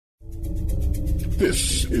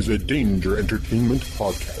This is a Danger Entertainment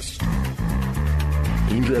podcast.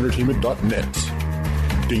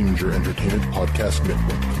 DangerEntertainment.net. Danger Entertainment Podcast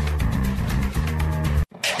Network.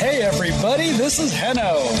 Hey everybody, this is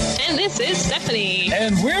Henno. And this is Stephanie.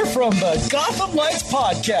 And we're from the Gotham Lights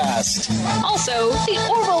Podcast. Also, the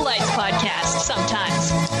Orville Lights Podcast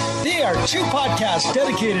sometimes. They are two podcasts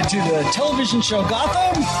dedicated to the television show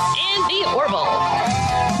Gotham and the Orville.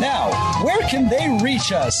 Now, where can they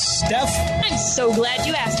reach us, Steph? I'm so glad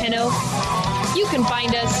you asked, Henno. You can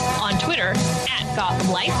find us on Twitter at Gotham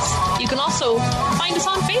Lights. You can also find us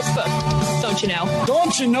on Facebook, don't you know?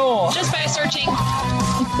 Don't you know? Just by searching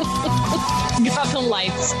Gotham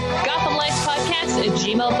Lights. Gotham Lights Podcast at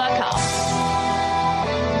gmail.com.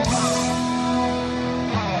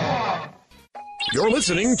 You're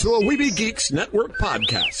listening to a Weeby Geeks Network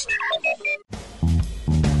podcast.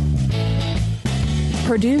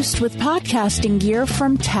 Produced with podcasting gear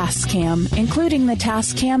from Tascam, including the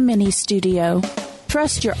Tascam Mini Studio.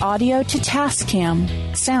 Trust your audio to Tascam.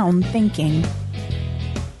 Sound thinking.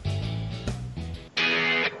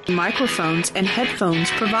 Microphones and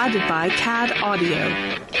headphones provided by CAD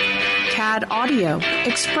Audio. CAD Audio,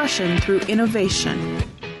 expression through innovation.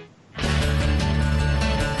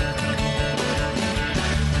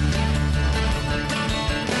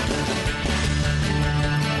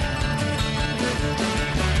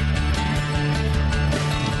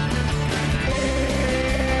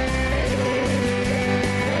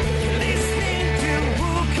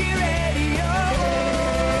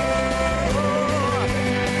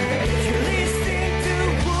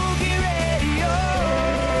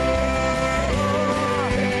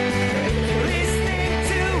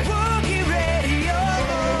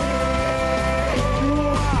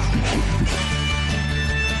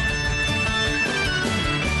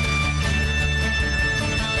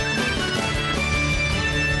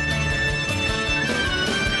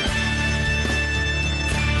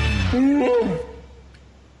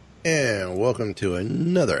 And welcome to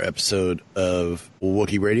another episode of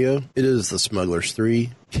Wookiee Radio. It is the Smugglers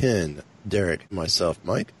 3, Ken, Derek, and myself,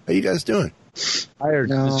 Mike. How you guys doing? Tired.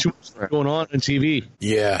 There's too much going on TV.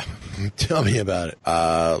 Yeah, tell me about it.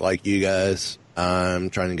 Like you guys,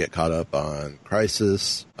 I'm trying to get caught up on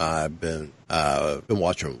Crisis. I've been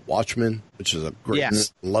watching Watchmen, which is a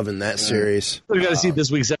great, loving that series. We got to see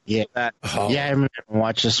this week's episode. Yeah, I haven't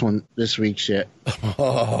watched this week's yet.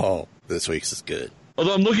 Oh, this week's is good.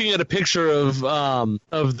 Although I'm looking at a picture of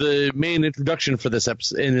the main introduction for this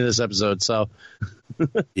episode, so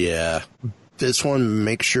yeah, this one,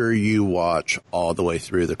 make sure you watch all the way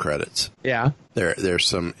through the credits. Yeah, there's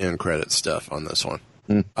some end credit stuff on this one.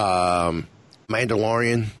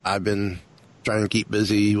 Mandalorian, I've been trying to keep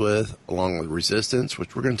busy with, along with Resistance,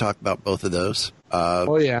 which we're going to talk about both of those.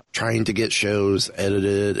 Trying to get shows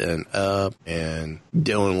edited and up, and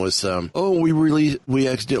dealing with some, we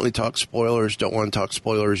accidentally talked spoilers, don't want to talk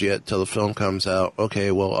spoilers yet till the film comes out.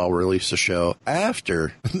 Okay, well, I'll release a show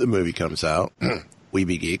after the movie comes out.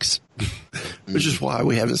 Weeby Geeks. Which is why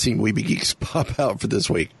we haven't seen Weeby Geeks pop out for this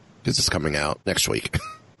week, because it's coming out next week.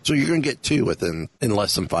 So you're going to get two in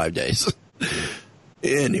less than 5 days.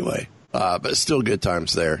 Anyway, but still good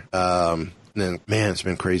times there. And then, man, it's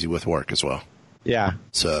been crazy with work as well. Yeah.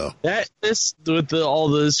 So this with all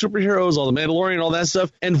the superheroes, all the Mandalorian, all that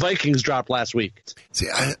stuff, and Vikings dropped last week. See,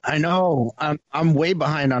 I know I'm way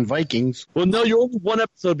behind on Vikings. Well, no, you're only one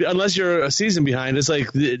episode unless you're a season behind. It's like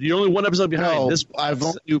you're only one episode behind.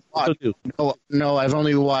 No, I've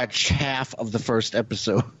only watched half of the first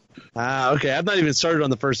episode. Okay. I've not even started on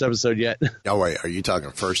the first episode yet. Oh, wait. Are you talking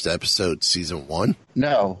first episode, season 1?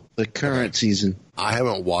 No, the current season. I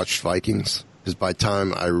haven't watched Vikings because by the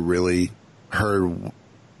time I really heard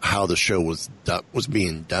how the show was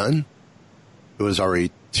being done, it was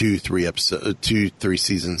already 2-3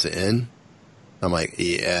 seasons in. I'm like,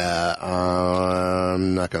 yeah,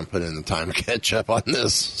 I'm not going to put in the time to catch up on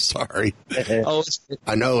this. Sorry.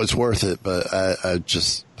 I know it's worth it, but I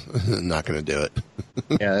just not going to do it.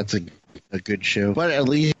 Yeah, that's a good show. But at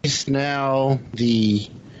least now the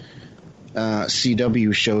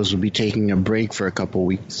CW shows will be taking a break for a couple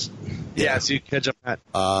weeks. Yeah, so you can catch up on that.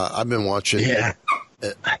 I've been watching. Yeah.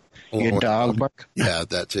 Your dog bark? Yeah,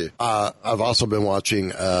 that too. I've also been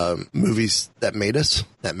watching movies that made us,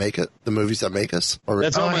 that make it, the movies that make us. Or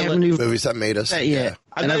That's movies that made us. Yeah. Yeah.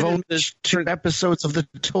 And I've only watched 2 episodes of the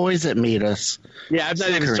toys that made us. Yeah, I've not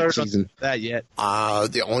even started on that yet.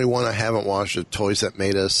 The only one I haven't watched of Toys That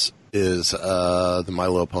Made Us is the My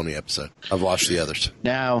Little Pony episode. I've watched the others.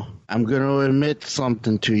 Now, I'm going to admit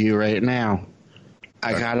something to you right now.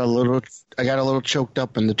 I got a little choked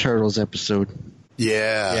up in the Turtles episode.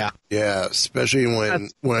 Yeah. Especially when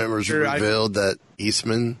it was revealed that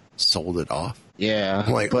Eastman sold it off. Yeah,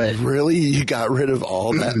 I'm like, but really, you got rid of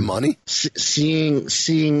all that money? Seeing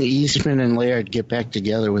Eastman and Laird get back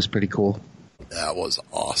together was pretty cool. That was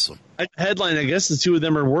awesome. Headline, I guess the two of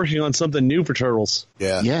them are working on something new for Turtles.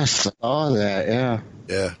 Yeah. Yes, I saw that, yeah.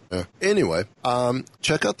 Yeah. Anyway,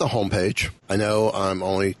 check out the homepage. I know I'm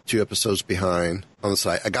only 2 episodes behind on the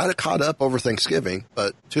site. I got it caught up over Thanksgiving,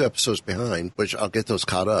 but 2 episodes behind, which I'll get those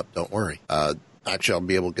caught up. Don't worry. Actually, I'll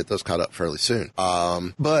be able to get those caught up fairly soon.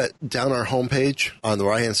 But down our homepage on the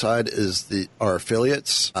right-hand side is our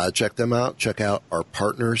affiliates. Check them out. Check out our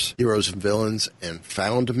partners, Heroes and Villains, and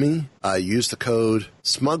Found Me. Use the code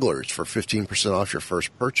SMUGGLERS for 15% off your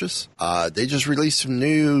first purchase. They just released some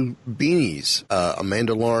new beanies, a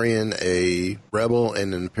Mandalorian, a Rebel,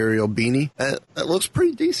 and an Imperial beanie. That looks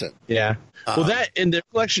pretty decent. Yeah. Well, that in the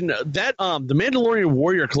collection, the Mandalorian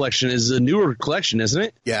Warrior collection is a newer collection, isn't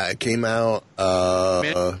it? Yeah, it came out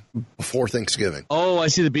before Thanksgiving. Oh, I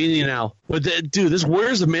see the beanie now. But dude, this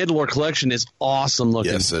Warriors of Mandalore collection is awesome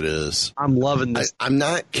looking. Yes, it is. I'm loving this. I'm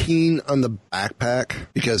not keen on the backpack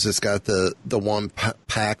because it's got the one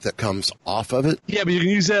pack that comes off of it. Yeah, but you can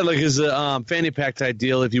use that like as a fanny pack type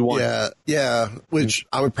deal if you want. Yeah, which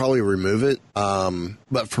I would probably remove it.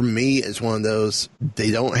 But for me, it's one of those,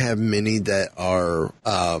 they don't have many that are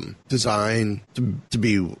designed to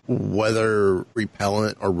be weather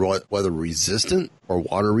repellent or weather resistant or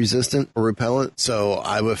water resistant or repellent. So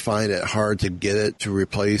I would find it hard to get it to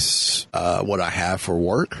replace what I have for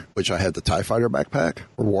work, which I have the TIE Fighter backpack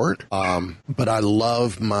for work. But I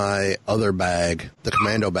love my other bag, the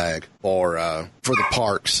commando bag for the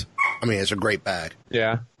parks. I mean, it's a great bag.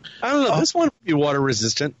 Yeah. I don't know. This one would be water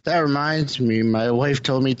resistant. That reminds me, my wife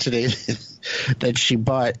told me today that she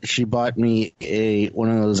bought me one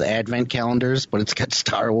of those advent calendars, but it's got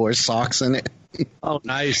Star Wars socks in it. Oh,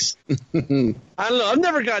 nice. I don't know. I've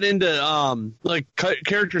never got into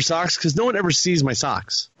character socks because no one ever sees my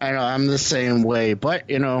socks. I know. I'm the same way, but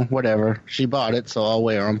whatever. She bought it, so I'll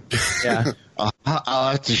wear them. Yeah.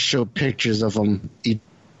 I'll have to show pictures of them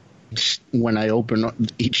when I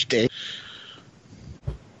open each day.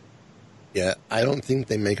 Yeah, I don't think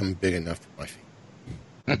they make them big enough for my feet.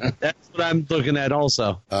 That's what I'm looking at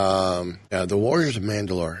also. Yeah, the Warriors of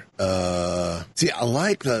Mandalore. See, I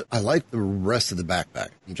like the rest of the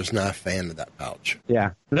backpack. I'm just not a fan of that pouch.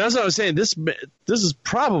 Yeah. But that's what I was saying. This is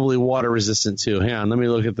probably water resistant too. Hang on, let me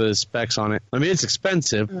look at the specs on it. I mean, it's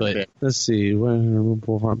expensive, but let's see.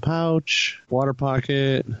 Removable front pouch, water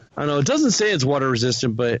pocket. I don't know. It doesn't say it's water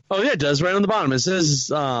resistant, but yeah, it does right on the bottom. It says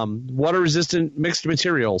water resistant mixed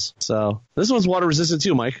materials. So this one's water resistant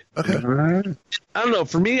too, Mike. Okay. I don't know.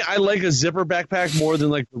 For me, I like a zipper backpack more than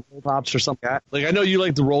like the roll tops or something like that. Like, I know you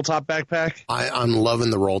like the roll top backpack. I'm loving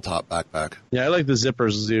the roll top backpack. Yeah, I like the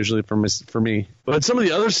zippers usually for me. But some of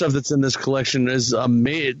the other stuff that's in this collection is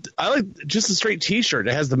made. I like just a straight T-shirt.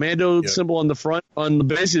 It has the Mando symbol on the front, on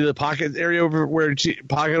basically the pocket area over where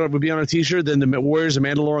pocket would be on a T-shirt. Then the Warriors of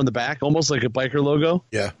Mandalore on the back, almost like a biker logo.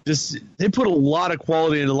 Yeah, just they put a lot of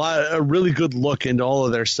quality and a really good look into all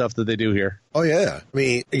of their stuff that they do here. Oh, yeah. I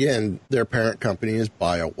mean, again, their parent company is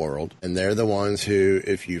BioWorld, and they're the ones who,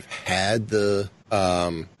 if you've had the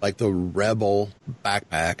Rebel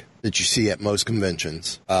backpack that you see at most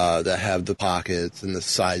conventions, that have the pockets and the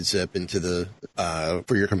side zip into the,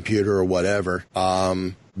 for your computer or whatever,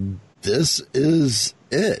 this is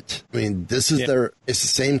it. I mean, this is it's the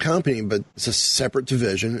same company, but it's a separate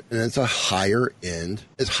division, and it's higher end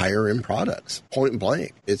products. Point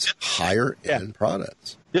blank. It's higher end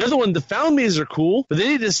products. The other one, the Found Me's are cool, but they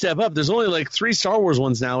need to step up. There's only like 3 Star Wars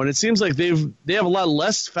ones now, and it seems like they have a lot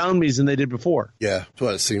less Found Me's than they did before. Yeah, that's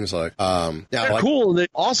what it seems like. They're cool and they're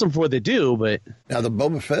awesome for what they do, but now the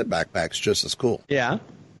Boba Fett backpack's just as cool. Yeah.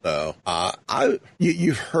 So,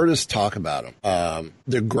 you've heard us talk about them.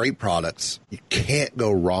 They're great products. You can't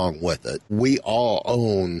go wrong with it. We all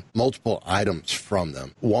own multiple items from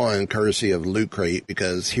them. One, courtesy of Loot Crate,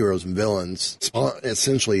 because Heroes and Villains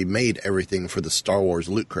essentially made everything for the Star Wars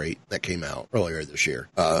Loot Crate that came out earlier this year.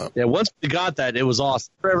 Once we got that, it was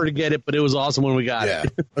awesome. Forever to get it, but it was awesome when we got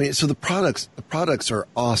it. I mean, so the products are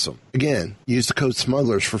awesome. Again, use the code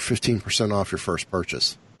SMUGGLERS for 15% off your first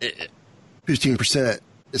purchase. 15%.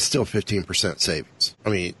 It's still 15% savings. I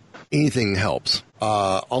mean, anything helps.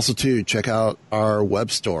 Also, too, check out our web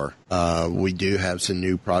store. We do have some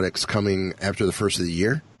new products coming after the first of the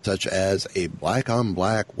year, such as a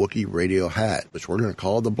black-on-black Wookiee radio hat, which we're going to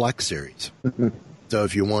call the Black Series. So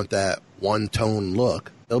if you want that one-tone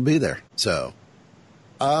look, it'll be there. So,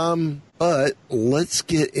 but let's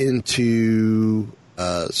get into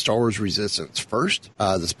Star Wars Resistance first.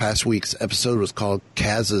 This past week's episode was called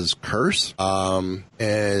Kaz's Curse. And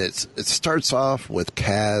it starts off with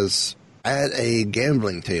Kaz at a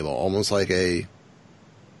gambling table, almost like a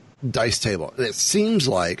dice table. And it seems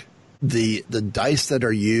like the dice that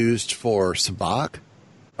are used for sabacc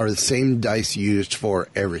are the same dice used for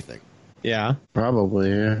everything. Yeah.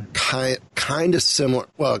 Probably, yeah. Kind of similar,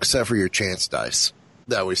 well, except for your chance dice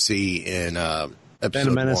that we see in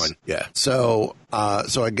episode 1. Yeah. So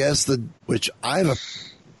I guess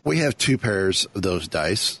we have 2 pairs of those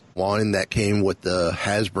dice. One that came with the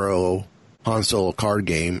Hasbro Han Solo card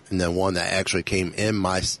game, and then one that actually came in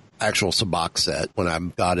my actual sabacc set when I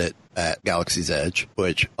got it at Galaxy's Edge,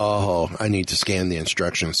 which, I need to scan the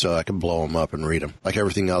instructions so I can blow them up and read them. Like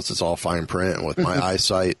everything else, it's all fine print, and with my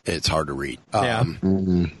eyesight, it's hard to read.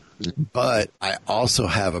 But I also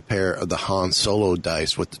have a pair of the Han Solo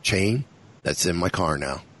dice with the chain that's in my car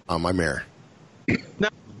now, on my mirror. Now,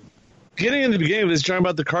 getting into the beginning of this, talking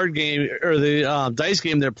about the card game, or the dice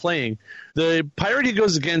game they're playing, the pirate he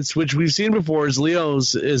goes against, which we've seen before, is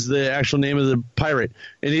Leo's, is the actual name of the pirate.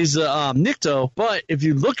 And he's Nikto, but if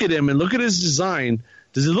you look at him and look at his design,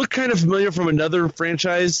 does it look kind of familiar from another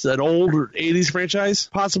franchise, that old 80s franchise,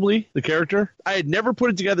 possibly, the character? I had never put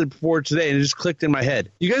it together before today, and it just clicked in my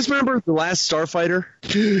head. You guys remember The Last Starfighter?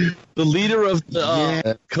 The leader of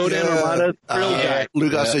the Kodan Armada? Guy. Lou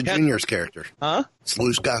Gossett Jr.'s character. Huh? It's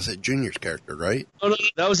Lou Gossett Jr.'s character, right? Oh, no,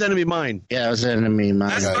 that was Enemy Mine. Yeah, it was Enemy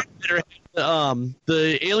Mine.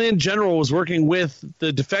 The alien general was working with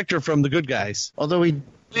the defector from the good guys. Although he...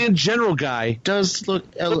 alien general guy does look...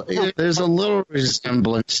 there's a little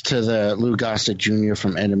resemblance to the Lou Gossett Jr.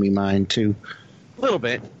 from Enemy Mine, too. A little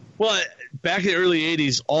bit. Well, back in the early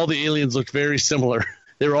 80s, all the aliens looked very similar.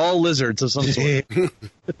 They were all lizards of some sort.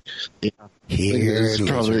 Yeah. Here's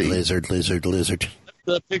lizard.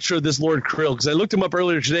 The picture of this Lord Krill, because I looked him up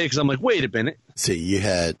earlier today, because I'm like, wait a minute. See, you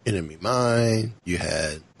had Enemy Mine, you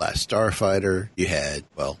had Last Starfighter, you had,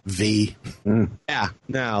 V. Yeah.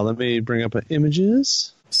 Now, let me bring up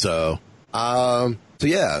images. So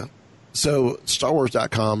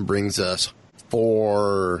StarWars.com brings us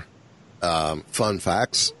 4 fun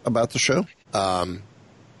facts about the show.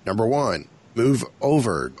 Number 1, move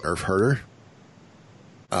over, Nerf herder.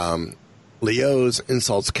 Leo's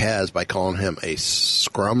insults Kaz by calling him a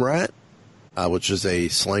scrum rat, which is a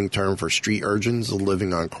slang term for street urchins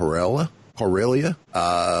living on Corellia.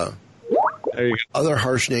 Other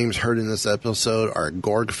harsh names heard in this episode are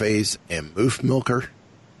Gorg Face and Moof Milker.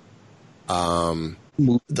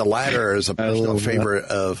 The latter is a personal favorite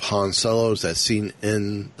of Han Solo's that's seen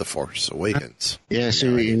in The Force Awakens. Yeah, I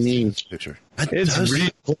see what you mean. Picture.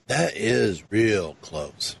 That is real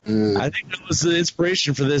close. I think that was the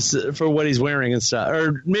inspiration for this, for what he's wearing and stuff.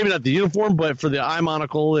 Or maybe not the uniform, but for the eye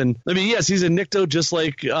monocle. And I mean, yes, he's a Nikto, just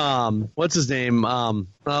like, what's his name?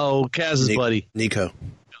 Kaz's buddy. Nico.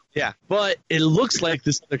 Yeah, but it looks like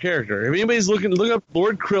this other character. If anybody's look up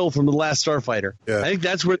Lord Krill from The Last Starfighter. Yeah. I think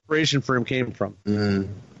that's where inspiration for him came from.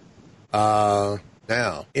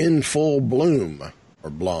 Now, In Full Bloom, or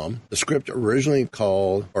Blom, the script originally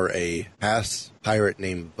called for a past pirate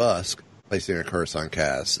named Vusk, placing a curse on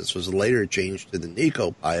Kaz. This was later changed to the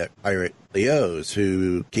Nico pirate Leo's,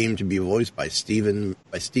 who came to be voiced by Steve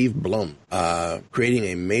Blum, creating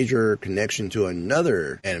a major connection to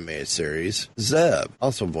another animated series, Zeb,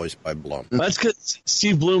 also voiced by Blum. That's because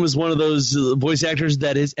Steve Blum is one of those voice actors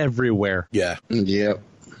that is everywhere. Yeah. Yep.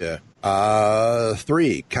 Yeah.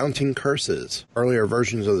 3, Counting Curses. Earlier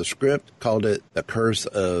versions of the script called it the Curse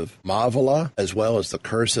of Mavala, as well as the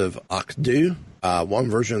Curse of Akdu. One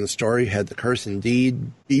version of the story had the curse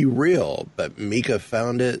indeed be real, but Mika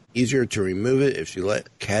found it easier to remove it if she let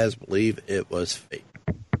Kaz believe it was fake.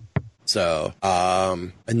 So,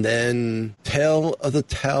 and then Tale of the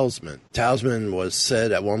Talisman. Talisman was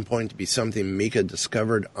said at one point to be something Mika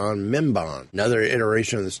discovered on Mimban. Another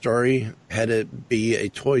iteration of the story had it be a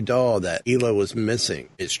toy doll that Hila was missing.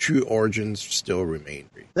 Its true origins still remain.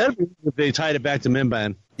 That'd be if they tied it back to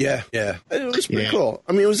Mimban. Yeah. It was pretty cool.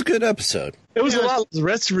 I mean, it was a good episode. It was a lot like the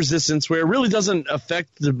rest of Resistance, where it really doesn't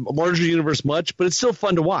affect the larger universe much, but it's still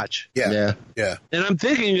fun to watch. Yeah. And I'm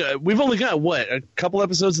thinking, we've only got, a couple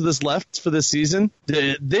episodes of this left for this season?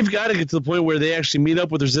 They've got to get to the point where they actually meet up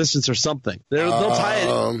with Resistance or something. They'll tie it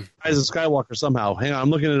to Rise of Skywalker somehow. Hang on, I'm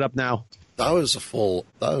looking it up now. That was a full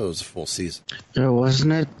season.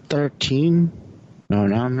 Wasn't it 13? No,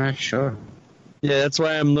 I'm not sure. Yeah, that's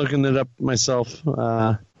why I'm looking it up myself.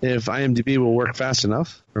 If IMDb will work fast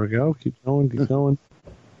enough. There we go. Keep going.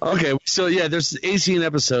 Okay, so there's 18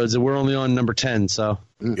 episodes, and we're only on number 10, so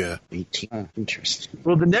Yeah. 18. Interesting.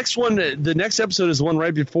 Well, the next episode is one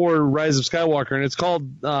right before Rise of Skywalker, and it's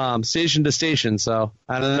called Station to Station. So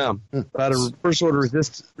I don't know about a first order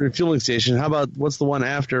refueling station. How about what's the one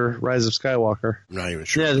after Rise of Skywalker? I'm not even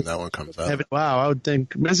sure when that one comes out. Wow, I would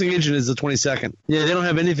think Missing Agent is the 22nd. Yeah, they don't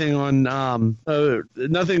have anything on.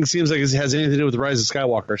 Nothing seems like it has anything to do with Rise of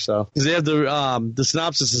Skywalker. So because they have the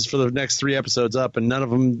synopsises for the next 3 episodes up, and none of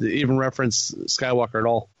them even reference Skywalker at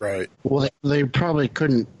all. Right. Well, they probably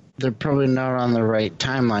couldn't. They're probably not on the right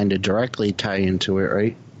timeline to directly tie into it,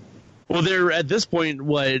 right? Well, they're at this point.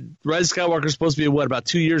 What Rise of Skywalker is supposed to be? About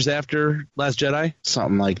 2 years after Last Jedi?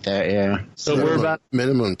 Something like that, yeah. So we're about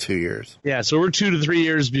minimum 2 years. Yeah, so we're 2 to 3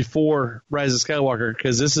 years before Rise of Skywalker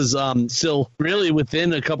because this is still really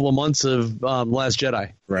within a couple of months of Last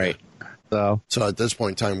Jedi. Right. So at this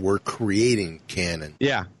point in time, we're creating canon.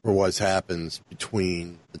 Yeah. For what happens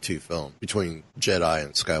between the 2 films, between Jedi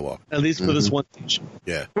and Skywalker. At least for this one station.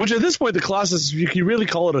 Yeah. Which at this point, the Colossus, you can really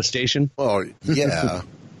call it a station. Well, yeah.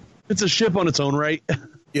 It's a ship on esse own right.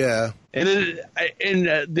 Yeah. And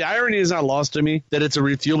the irony is not lost to me that it's a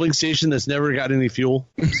refueling station that's never got any fuel.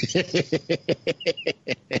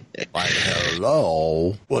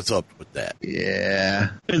 Hello. What's up with that?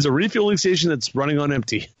 Yeah. It's a refueling station that's running on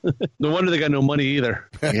empty. No wonder they got no money either.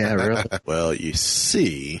 Yeah, really. Well, you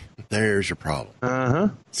see, there's your problem. Uh-huh.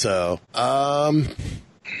 So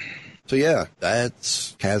yeah,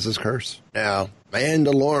 that's Kaz's curse. Now,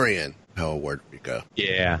 Mandalorian. Oh, where did we go?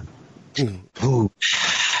 Yeah.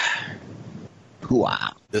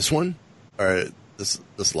 Wow. This one, or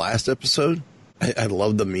this last episode, I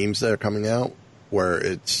love the memes that are coming out where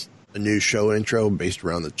it's a new show intro based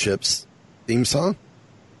around the Chips theme song.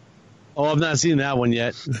 Oh, I've not seen that one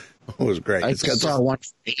yet. It was great. I just saw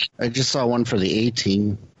one for the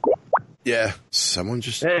 18. Yeah, someone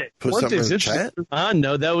just put one something in thing's the chat.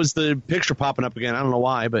 No, that was the picture popping up again. I don't know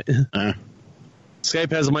why, but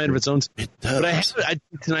Skype has a mind of its own. It does. But I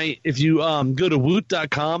tonight, if you go to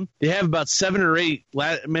woot.com, they have about 7 or 8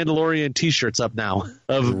 Mandalorian T-shirts up now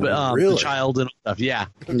of Really? the child and stuff. Yeah.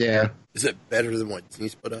 Yeah. Is it better than what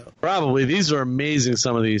Disney's put out? Probably. These are amazing,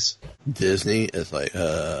 some of these. Disney is like,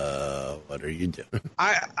 what are you doing?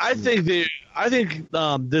 I think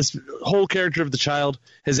this whole character of the child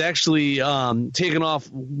has actually taken off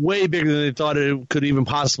way bigger than they thought it could even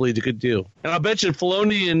possibly could do. And I bet you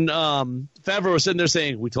Filoni and Favreau were sitting there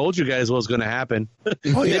saying, "We told you guys what was going to happen."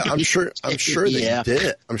 Oh yeah, I'm sure Yeah. they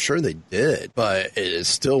did. I'm sure they did, but it is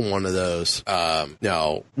still one of those.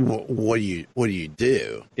 Now, what do you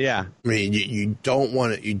do? Yeah. I mean, you don't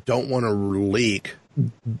want to leak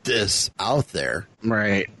this out there,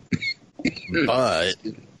 Right. but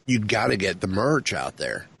you got to get the merch out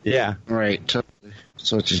there. Yeah. Right.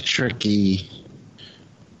 So it's a tricky.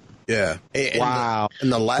 Yeah. Wow.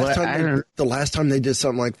 And the last time they did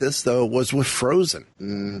something like this though was with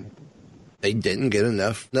Frozen. They didn't get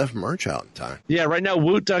enough merch out in time. Yeah, right now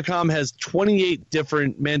Woot.com has 28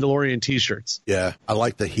 different Mandalorian T-shirts. Yeah, I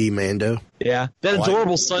like the He-Mando. Yeah, that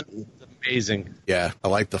adorable son is amazing. Yeah, I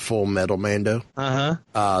like the Full Metal Mando.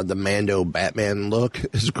 The Mando Batman look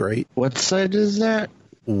is great. What site is that?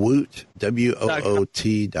 Woot,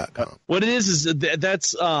 WOOT.com. What it is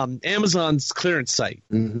that's Amazon's clearance site.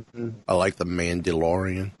 Mm-hmm. I like the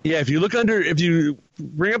Mandalorian. Yeah, if you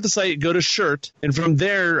bring up the site, go to shirt, and from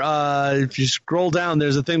there, if you scroll down,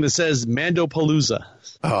 there's a thing that says Mandopalooza.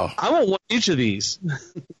 Oh, I want one each of these.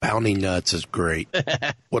 Bounty Nuts is great.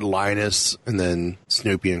 With Linus and then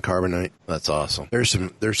Snoopy and Carbonite. That's awesome. There's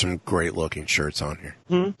some great looking shirts on here.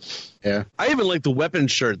 Mm-hmm. Yeah. I even like the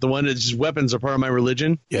weapons shirt, the one that's just weapons are part of my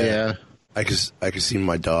religion. Yeah. I could see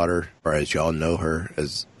my daughter, or as y'all know her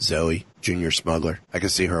as Zoe, Junior Smuggler. I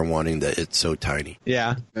could see her wanting that It's So Tiny.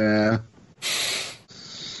 Yeah. Yeah.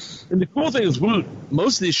 And the cool thing is, Woot,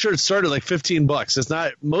 most of these shirts start at like $15. It's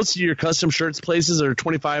not, most of your custom shirts places are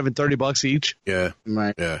 $25 and $30 each. Yeah.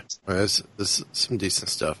 Right. Yeah. Well, there's some decent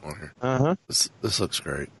stuff on here. Uh-huh. This looks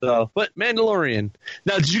great. So, but Mandalorian.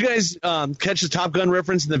 Now, did you guys catch the Top Gun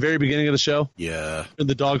reference in the very beginning of the show? Yeah. In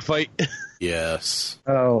the dogfight? Yes.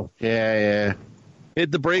 Oh. Yeah.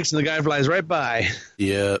 Hit the brakes and the guy flies right by.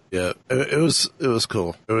 Yeah. It was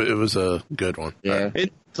cool. It was a good one. Yeah.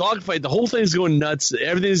 Dogfight, the whole thing's going nuts.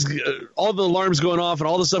 Everything's all the alarms going off and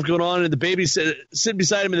all the stuff going on, and the baby sitting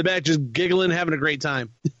beside him in the back, just giggling, having a great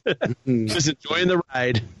time, just enjoying the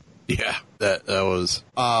ride. Yeah, that was.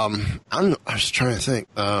 I was trying to think.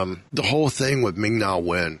 The whole thing with Ming-Na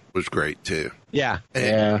Wen was great too. Yeah.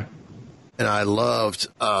 And I loved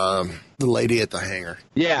the lady at the hangar.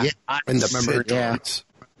 Yeah. And the fit darts.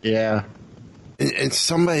 Yeah. And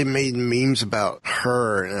somebody made memes about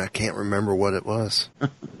her, and I can't remember what it was.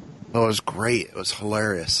 Oh, it was great. It was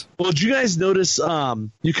hilarious. Well, did you guys notice,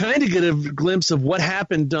 you kind of get a glimpse of what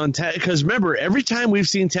happened on because remember, every time we've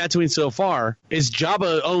seen Tatooine so far, is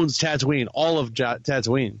Jabba owns Tatooine, all of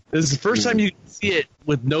Tatooine. This is the first time you see it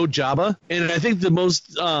with no Jabba, and I think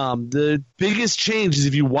the biggest change is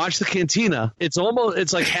if you watch the cantina, it's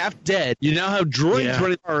like half dead. You now have droids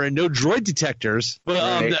running around and no droid detectors.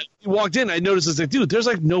 But you walked in, I noticed, it's like, dude, there's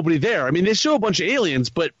like nobody there. I mean, they show a bunch of aliens,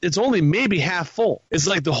 but it's only maybe half full. It's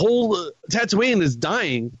like the whole Tatooine is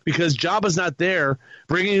dying because Jabba's not there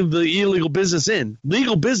bringing the illegal business in.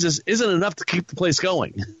 Legal business isn't enough to keep the place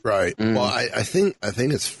going. Right. Well, I think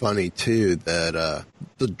it's funny too that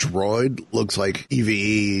the droid looks like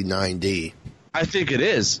EVE 9D. I think it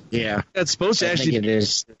is. Yeah. That's supposed to actually. Think it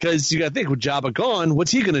is. Because you got to think, with Jabba gone,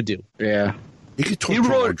 what's he going to do? Yeah. He could torture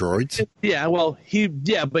more droids. Yeah, well,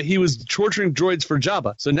 but he was torturing droids for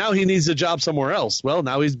Jabba. So now he needs a job somewhere else. Well,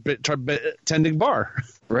 now he's tending bar.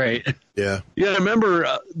 Right. Yeah. Yeah, I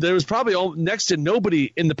remember there was probably next to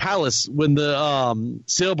nobody in the palace when the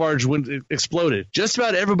sail barge exploded. Just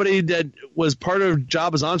about everybody that was part of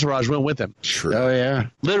Jabba's entourage went with him. True. Oh, yeah.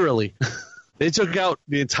 Literally. They took out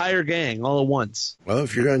the entire gang all at once. Well,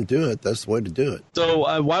 if you're going to do it, that's the way to do it.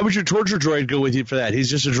 So why would your torture droid go with you for that?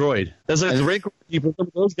 He's just a droid. That's like the Rancor people. Some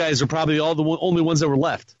of those guys are probably all the only ones that were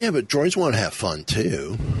left. Yeah, but droids want to have fun,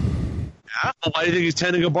 too. Yeah? Well, why do you think he's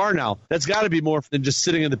tending a bar now? That's got to be more than just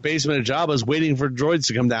sitting in the basement of Jabba's waiting for droids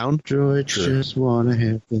to come down. Droids just want to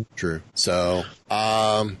have fun. True. So,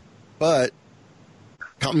 but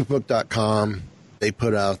comicbook.com, they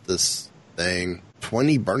put out this thing,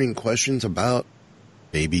 20 burning questions about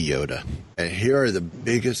Baby Yoda. And here are the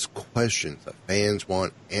biggest questions that fans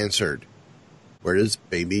want answered. Where does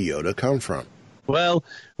Baby Yoda come from? Well,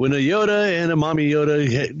 when a Yoda and a mommy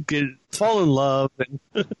Yoda fall in love.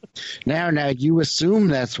 Now, you assume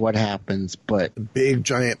that's what happens, but... The big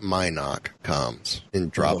giant Mynock comes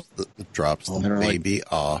and drops the baby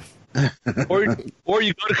off. or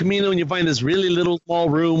you go to Kamino and you find this really little small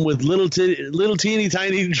room with little teeny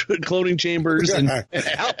tiny cloning chambers and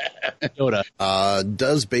Yoda.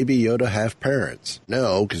 Does Baby Yoda have parents?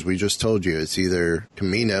 No, because we just told you it's either the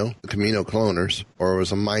Kamino cloners, or it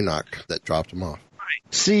was a Mynock that dropped him off.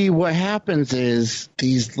 See, what happens is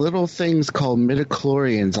these little things called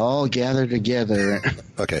midichlorians all gather together.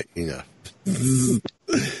 Okay, enough.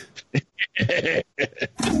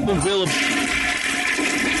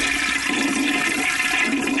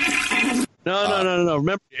 No.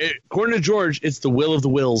 Remember, according to George, it's the will of the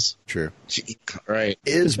wills. True. Right.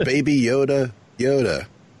 Is Baby Yoda Yoda?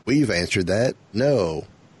 We've answered that. No.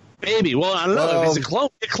 Baby. Well, I don't know. It's a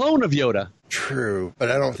clone of Yoda. True,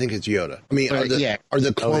 but I don't think it's Yoda. I mean, are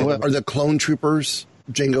the clone troopers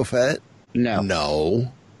Jango Fett?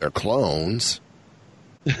 No, they're clones.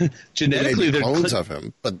 Genetically, they're clones of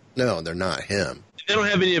him, but no, they're not him. They don't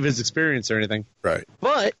have any of his experience or anything. Right.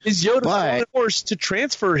 But is Yoda forced to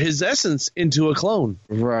transfer his essence into a clone?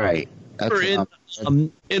 Right.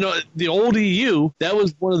 In the old EU, that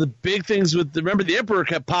was one of the big things with. Remember, the Emperor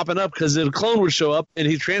kept popping up because a clone would show up, and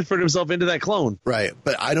he transferred himself into that clone. Right,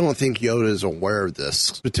 but I don't think Yoda is aware of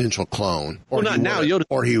this potential clone. Or not now, Yoda.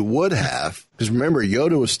 Or he would have, because remember,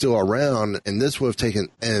 Yoda was still around, and this would have taken,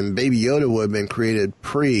 and Baby Yoda would have been created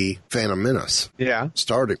pre-Phantom Menace. Yeah.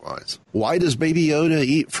 Starting wise. Why does Baby Yoda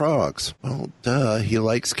eat frogs? Well, duh, he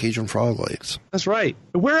likes Cajun frog legs. That's right.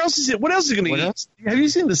 Where else is it? What else is he going to eat? Have you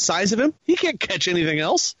seen the size of him? He can't catch anything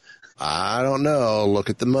else. I don't know. Look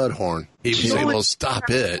at the Mudhorn. He was able to stop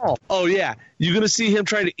it. Oh, yeah. You're going to see him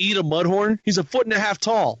try to eat a Mudhorn? He's 1.5 feet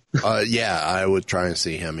tall. Yeah, I would try and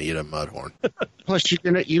see him eat a Mudhorn. Plus,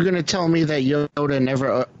 you're gonna tell me that Yoda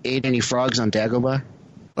never ate any frogs on Dagobah?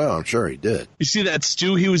 Oh, I'm sure he did. You see that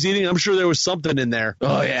stew he was eating? I'm sure there was something in there.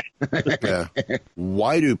 Oh, yeah. Yeah.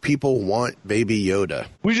 Why do people want Baby Yoda?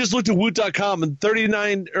 We just looked at Woot.com and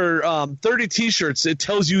 30 T-shirts. It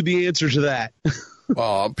tells you the answer to that.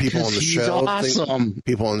 Well, people on the show, awesome.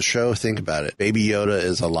 People on the show think about it. Baby Yoda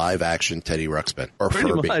is a live-action Teddy Ruxpin or Pretty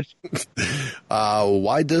Furby. much.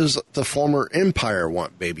 Why does the former Empire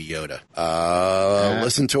want Baby Yoda?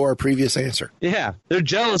 Listen to our previous answer. Yeah, they're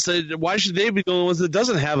jealous. Why should they be the ones that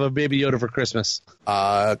doesn't have a Baby Yoda for Christmas?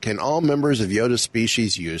 Can all members of Yoda's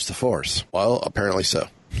species use the Force? Well, apparently so.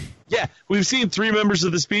 Yeah, we've seen 3 members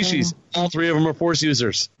of the species. All 3 of them are Force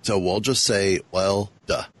users. So we'll just say, well,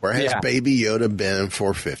 duh. Where has Baby Yoda been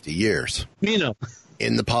for 50 years? Nino.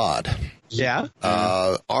 In the pod. Yeah.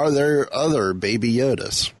 Are there other Baby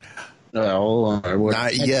Yodas?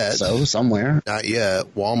 Not yet. So, somewhere. Not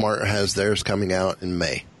yet. Walmart has theirs coming out in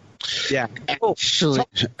May. Yeah. Actually,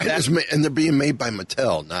 and they're being made by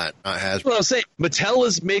Mattel, not Hasbro. Well, I'll say Mattel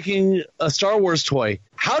is making a Star Wars toy.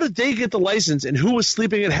 how did they get the license, and who was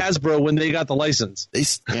sleeping at Hasbro when they got the license?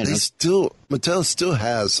 Mattel still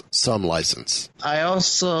has some license.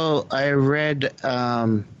 I read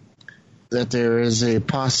that there is a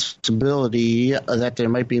possibility that there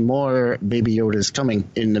might be more Baby Yodas coming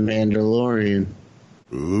in The Mandalorian.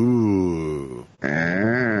 Ooh.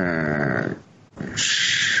 We're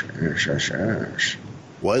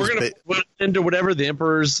going to put it into whatever, the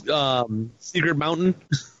Emperor's secret mountain.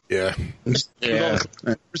 Yeah.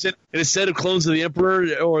 And instead of clones of the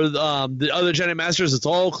Emperor or the other Jedi Masters, it's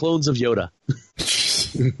all clones of Yoda.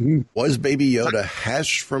 Was Baby Yoda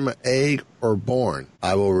hatched from an egg or born?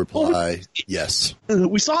 I will reply, yes.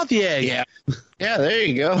 We saw the egg. Yeah, there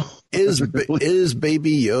you go. Is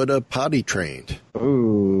Baby Yoda potty trained?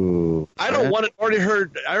 Ooh. I don't want to.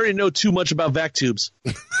 I already know too much about vac tubes.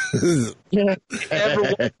 You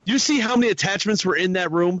see how many attachments were in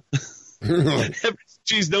that room? Every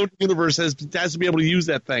cheese known universe has to be able to use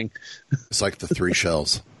that thing. It's like the 3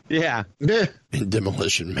 shells. Yeah. In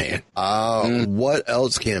Demolition Man. What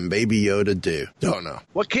else can Baby Yoda do? Don't know.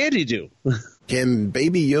 What can he do? Can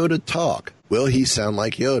Baby Yoda talk? Will he sound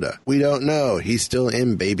like Yoda? We don't know. He's still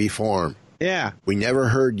in baby form. Yeah. We never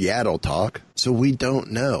heard Yaddle talk, so we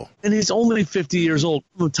don't know. And he's only 50 years old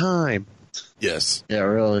all the time. Yes. Yeah,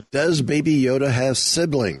 really. Does Baby Yoda have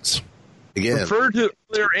siblings? Again. Refer to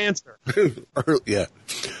earlier answer. Yeah.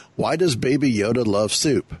 Why does Baby Yoda love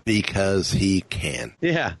soup? Because he can.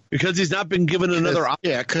 Yeah, because he's not been given another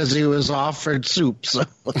option. Yeah, because he was offered soup, so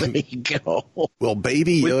there you go. Will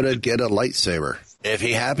Baby Yoda get a lightsaber? If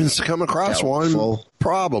he happens to come across one,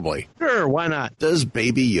 probably. Sure, why not? Does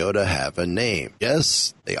Baby Yoda have a name?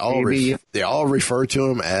 Yes, they all refer to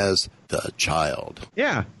him as the child.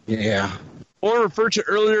 Yeah. Yeah. Or refer to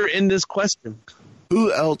earlier in this question.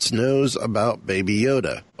 Who else knows about Baby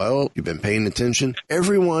Yoda? Well, you've been paying attention.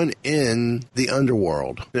 Everyone in the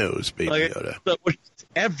underworld knows Baby Yoda.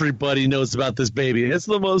 Everybody knows about this baby. It's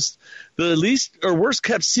the least or worst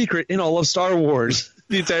kept secret in all of Star Wars.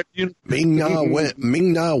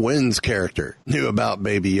 Ming-Na Wen's character knew about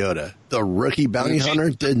Baby Yoda. The rookie bounty hunter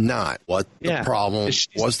did not. What's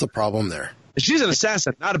the problem there? She's an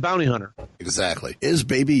assassin, not a bounty hunter. Exactly. Is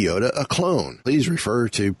Baby Yoda a clone? Please refer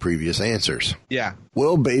to previous answers. Yeah.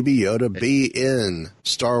 Will Baby Yoda be in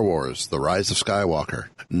Star Wars, The Rise of Skywalker?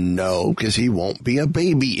 No, because he won't be a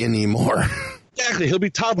baby anymore. Exactly. He'll be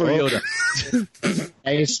toddler Yoda.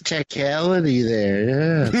 Nice technicality there,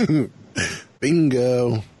 yeah.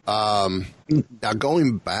 Bingo. Now,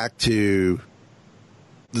 going back to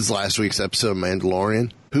this last week's episode of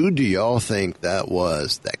Mandalorian, who do y'all think that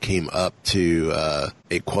was that came up to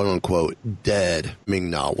a quote-unquote dead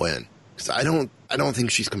Ming-Na Wen? Because I don't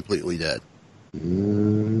think she's completely dead. I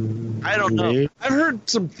don't know. I've heard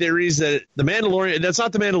some theories that the Mandalorian, that's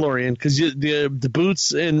not the Mandalorian, because the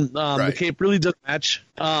boots and the cape really doesn't match.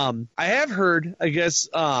 I have heard, I guess,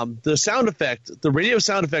 the sound effect, the radio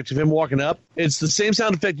sound effect of him walking up, it's the same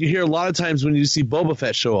sound effect you hear a lot of times when you see Boba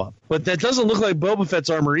Fett show up. But that doesn't look like Boba Fett's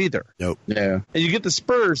armor either. Nope. Yeah. And you get the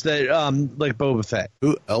spurs that like Boba Fett.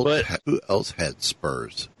 Who else had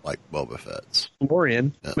spurs like Boba Fett's?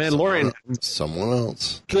 Mandalorian. Someone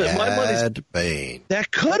else. Cad Bane.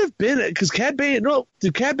 That could have been it, because Cad Bane. No,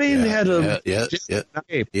 did Cad Bane had a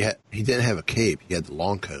cape? He didn't have a cape. He had the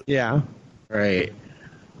long coat. Yeah. Right.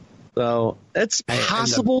 So it's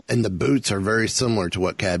possible. And the boots are very similar to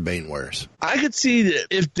what Cad Bane wears. I could see that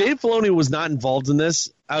if Dave Filoni was not involved in this,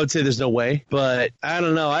 I would say there's no way. But I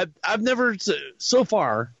don't know. I've never, so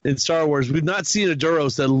far in Star Wars, we've not seen a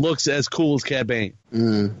Duros that looks as cool as Cad Bane.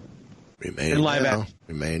 We may in live action.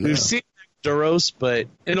 We've seen Duros, but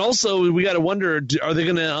and also we got to wonder: are they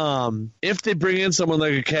going to, if they bring in someone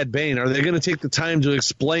like a Cad Bane, are they going to take the time to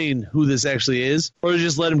explain who this actually is, or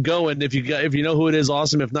just let him go? And if you know who it is,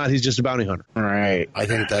 awesome. If not, he's just a bounty hunter. Right. I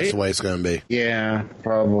think that's the way it's going to be. Yeah,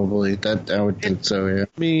 probably. I would think so. Yeah.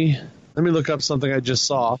 Let me look up something I just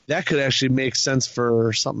saw. That could actually make sense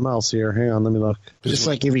for something else here. Hang on, let me look. Just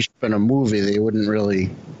like if he's in a movie, they wouldn't really.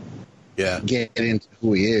 Yeah, get into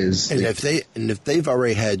who he is. And if they've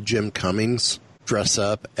already had Jim Cummings dress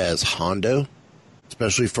up as Hondo,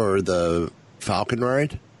 especially for the Falcon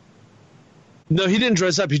ride. No, he didn't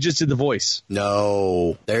dress up. He just did the voice.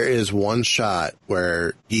 No, there is one shot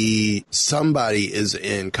where somebody is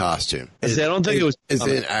in costume. I don't think it was. It's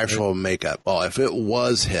in actual makeup. Well, if it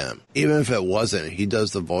was him, even if it wasn't, he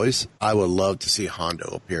does the voice. I would love to see Hondo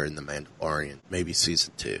appear in The Mandalorian, maybe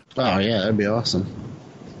season 2. Oh yeah, that'd be awesome.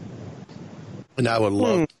 And I would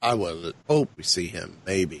love I would hope we see him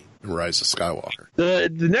maybe in Rise of Skywalker. The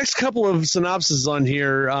next couple of synopses on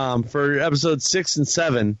here for episodes 6 and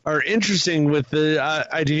 7 are interesting with the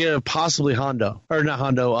idea of possibly Hondo. Or not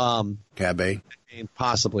Hondo, Cad Bane.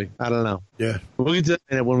 Possibly. I don't know. Yeah. We'll get to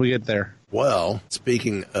that when we get there. Well,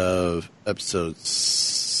 speaking of episode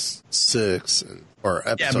 6, or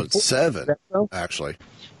episode 7, actually.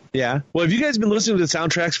 Yeah. Well, have you guys been listening to the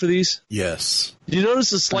soundtracks for these? Yes. Do you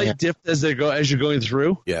notice a slight dip as you're going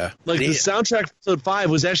through? Yeah. Like the soundtrack for episode 5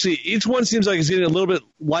 was actually, each one seems like it's getting a little bit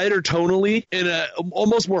lighter tonally and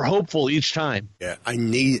almost more hopeful each time. Yeah. I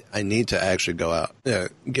need to actually go out,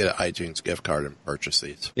 get an iTunes gift card and purchase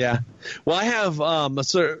these. Yeah. Well, I have a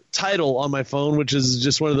sort of Tidal on my phone, which is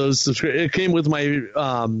just one of those. It came with my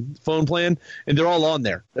phone plan, and they're all on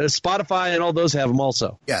there. Spotify and all those have them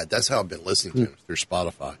also. Yeah, that's how I've been listening to them through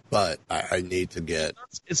Spotify. But I need to get.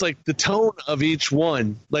 It's like the tone of each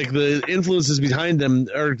one, like the influences behind them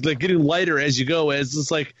are like getting lighter as you go. As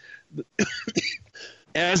it's like.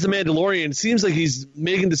 As the Mandalorian, it seems like he's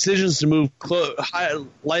making decisions to move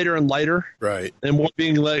lighter and lighter, right? And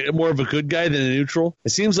being like more of a good guy than a neutral. It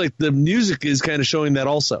seems like the music is kind of showing that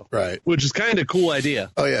also, right? Which is kind of a cool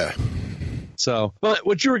idea. Oh yeah. So, but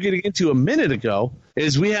what you were getting into a minute ago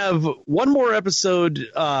is we have one more episode.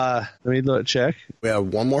 Let me check. We have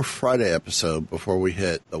one more Friday episode before we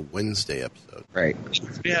hit the Wednesday episode. Right.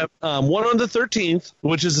 We have one on the 13th,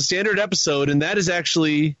 which is a standard episode, and that is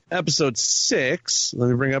actually episode 6. Let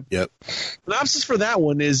me bring up. Yep. Synopsis for that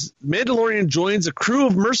one is Mandalorian joins a crew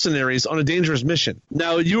of mercenaries on a dangerous mission.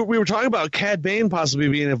 Now, we were talking about Cad Bane possibly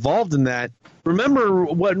being involved in that. Remember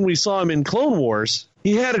when we saw him in Clone Wars?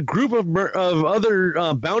 He had a group of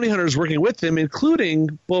other bounty hunters working with him,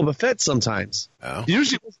 including Boba Fett sometimes. Oh. He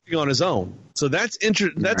usually working on his own. So that's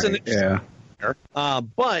interesting. That's right, an interesting. Yeah.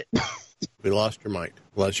 But we lost your mic.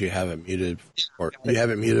 Unless you have it muted, or you have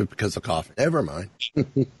it muted because of coughing. Never mind.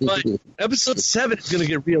 But episode 7 is going to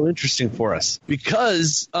get real interesting for us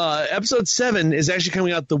because episode 7 is actually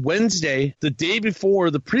coming out the Wednesday, the day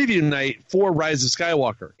before the preview night for Rise of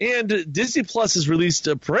Skywalker. And Disney Plus has released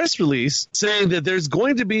a press release saying that there's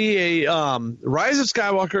going to be a Rise of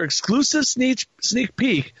Skywalker exclusive sneak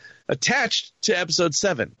peek attached to episode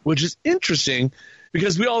 7, which is interesting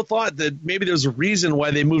because we all thought that maybe there's a reason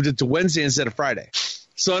why they moved it to Wednesday instead of Friday.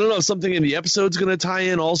 So I don't know if something in the episode's going to tie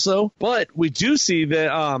in also, but we do see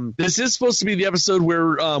that this is supposed to be the episode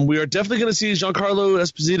where we are definitely going to see Giancarlo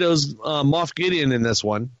Esposito's Moff Gideon in this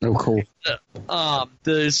one. Oh, cool.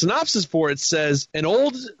 The synopsis for it says, an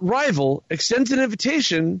old rival extends an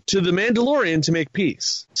invitation to the Mandalorian to make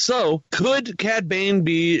peace. So could Cad Bane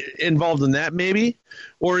be involved in that maybe?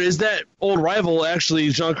 Or is that old rival actually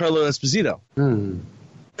Giancarlo Esposito?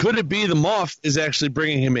 Could it be the Moff is actually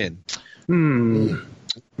bringing him in?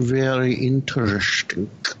 Very interesting.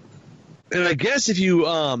 And I guess if you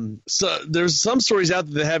so there's some stories out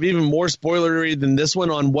there that have even more spoilery than this one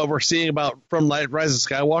on what we're seeing about from Rise of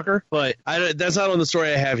Skywalker, but that's not on the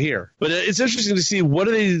story I have here. But it's interesting to see what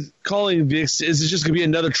are they calling this. Is it just going to be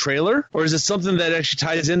another trailer, or is it something that actually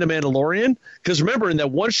ties into Mandalorian? Because remember, in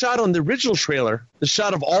that one shot on the original trailer, the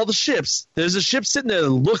shot of all the ships, there's a ship sitting there that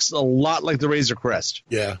looks a lot like the Razor Crest.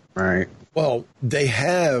 Yeah. Right. Well, they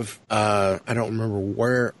have. I don't remember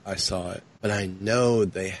where I saw it, but I know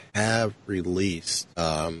they have released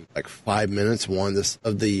like 5 minutes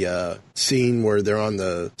of the scene where they're on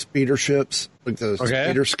the speeder ships, like the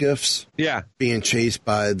speeder skiffs. Yeah. Being chased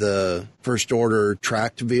by the First Order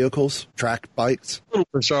tracked bikes. A little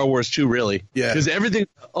for Star Wars too, really. Yeah. Because everything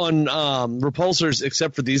on repulsors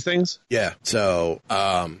except for these things. Yeah. So,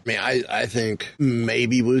 I think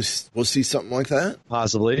maybe we'll see something like that.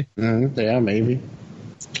 Possibly. Yeah, maybe.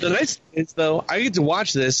 The nice thing is, though, I get to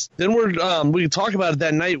watch this. Then we can talk about it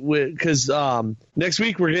that night because next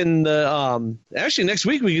week we're getting the actually next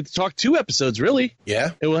week we get to talk 2 episodes really.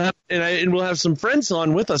 Yeah, and we'll have some friends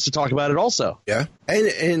on with us to talk about it also. Yeah,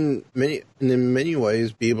 and in many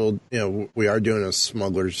ways, people, we are doing a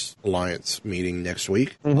Smugglers Alliance meeting next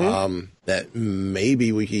week. That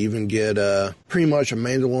maybe we could even get pretty much a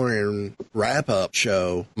Mandalorian wrap-up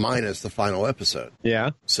show minus the final episode.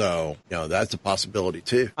 Yeah. So, that's a possibility,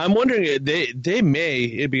 too. I'm wondering, it'd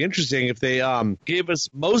be interesting if they gave us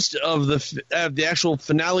most of the actual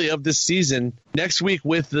finale of this season next week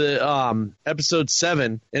with the episode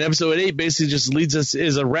 7. And episode 8 basically just leads us,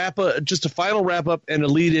 is a wrap-up, just a final wrap-up and a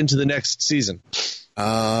lead into the next season.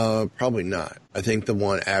 Probably not. I think the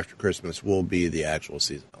one after Christmas will be the actual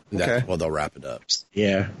season. That's they'll wrap it up.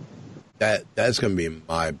 Yeah. That's going to be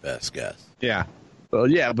my best guess. Yeah.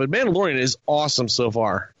 Yeah, but Mandalorian is awesome so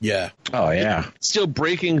far. Yeah. Oh, yeah. Still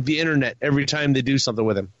breaking the internet every time they do something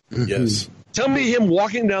with him. Yes. Tell me him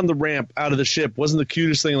walking down the ramp out of the ship wasn't the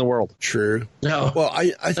cutest thing in the world. True. No. Well,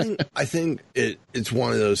 I think it's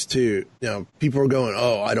one of those too. You know, people are going,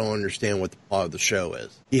 "Oh, I don't understand what the plot of the show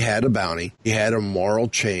is." He had a bounty. He had a moral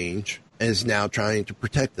change, and is now trying to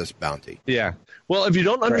protect this bounty. Yeah. Well, if you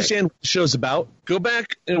don't understand what the show's about, go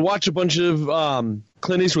back and watch a bunch of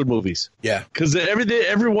Clint Eastwood movies. Yeah. Because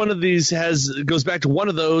every one of these goes back to one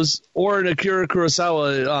of those or an Akira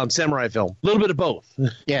Kurosawa samurai film. A little bit of both.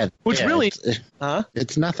 Yeah. Which really...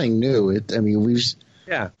 It's nothing new. We've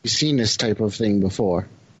seen this type of thing before.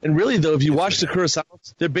 And really, though, if you watch the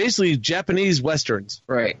Kurosawas, they're basically Japanese Westerns.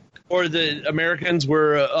 Right. Or the Americans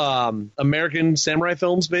were American samurai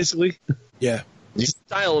films, basically. Yeah.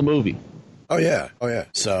 Style of movie. Oh, yeah.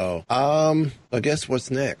 So, I guess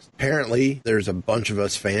what's next? Apparently, there's a bunch of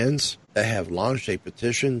us fans that have launched a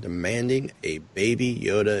petition demanding a Baby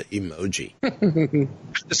Yoda emoji. I'm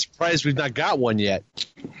surprised we've not got one yet.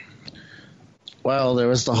 Well, there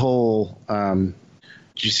was the whole, did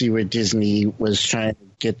you see where Disney was trying to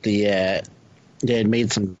get they had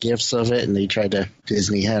made some gifs of it, and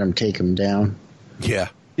Disney had them take them down. Yeah.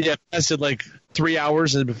 Yeah, it lasted like 3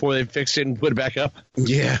 hours before they fixed it and put it back up.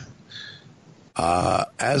 Yeah.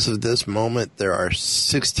 As of this moment, there are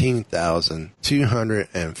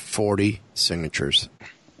 16,240 signatures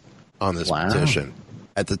on this petition.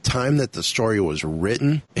 At the time that the story was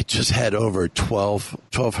written, it just had over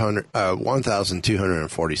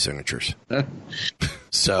 1,240 signatures.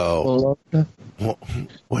 So,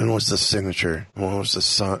 when was the signature? When was the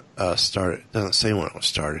started? It doesn't say when it was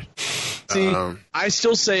started. See, I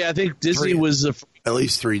still say I think Disney was at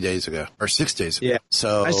least 3 days ago or 6 days ago. Yeah.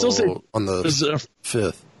 So I still say on the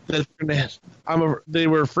 5th. They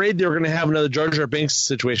were afraid they were going to have another Jar Jar Binks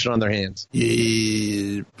situation on their hands.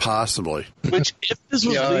 Yeah, possibly. Which, if this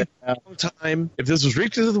was leaked at the wrong time, if this was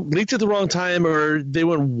leaked at the wrong time, or they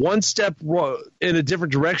went one step in a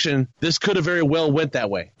different direction, this could have very well went that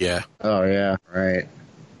way. Yeah. Oh yeah. Right.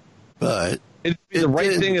 But it'd be the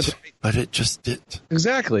right thing. But it just didn't.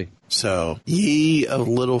 Exactly. So, ye of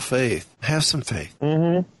little faith, have some faith.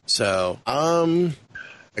 Mm-hmm. So, I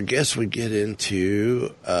guess we get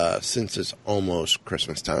into, since it's almost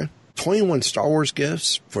Christmas time, 21 Star Wars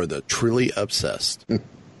gifts for the truly obsessed. And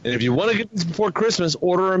if you want to get this before Christmas,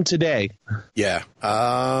 order them today. Yeah.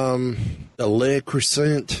 The Le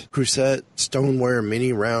Creuset Stoneware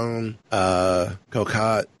Mini Round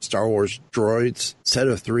Cocotte Star Wars Droids, set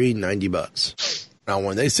of 3, $90. Now,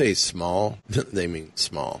 when they say small, they mean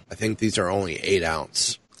small. I think these are only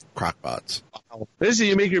 8-ounce crockpots. Wow. This is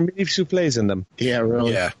you make your mini soufflés in them. Yeah,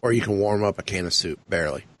 really. Yeah, or you can warm up a can of soup,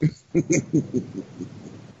 barely.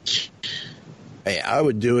 Hey, I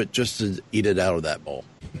would do it just to eat it out of that bowl.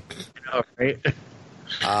 All right.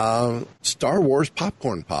 Star Wars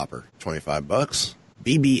Popcorn Popper, $25.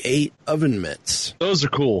 BB-8 Oven Mitts. Those are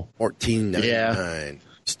cool. $14.99. Yeah.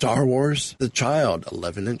 Star Wars The Child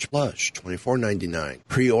 11-inch plush, $24.99.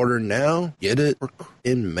 Pre-order now, get it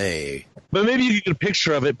in May. But maybe you could get a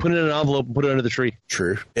picture of it, put it in an envelope, and put it under the tree.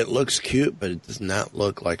 True. It looks cute, but it does not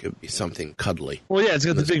look like it would be something cuddly. Well, yeah, it's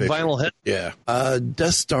got the big picture. vinyl head. Yeah.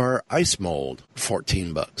 Death Star Ice Mold,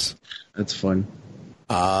 $14. That's fun.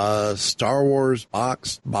 Star Wars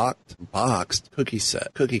boxed cookie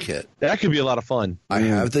kit. That could be a lot of fun. I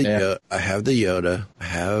have the Yoda. I have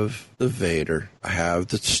the Vader. I have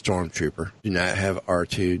the Stormtrooper. Do not have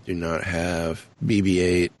R2. Do not have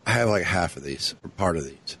BB-8. I have like half of these, or part of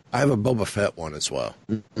these. I have a Boba Fett one as well.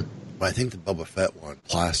 But I think the Boba Fett one,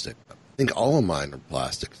 plastic. I think all of mine are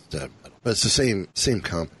plastic instead of metal. But it's the same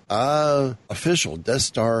company. Official Death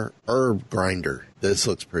Star herb grinder. This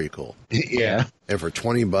looks pretty cool. Yeah. And for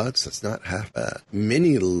 $20, that's not half bad.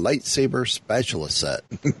 Mini lightsaber spatula set.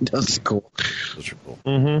 That's cool. Those are cool.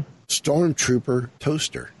 Mm-hmm. Stormtrooper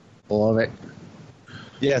toaster. Love it.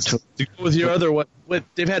 Yes. To go with your other what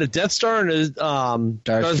they've had a Death Star and a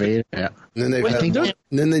Darth Vader. Yeah. And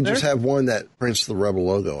then they just have one that prints the Rebel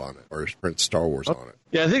logo on it, or prints Star Wars on it.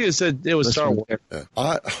 Yeah, I think it said it was Star Wars. Yeah.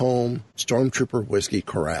 At home Stormtrooper whiskey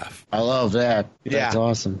carafe. I love that. That's Yeah.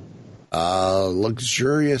 awesome.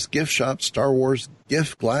 Luxurious gift shop Star Wars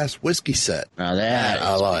gift glass whiskey set. Now that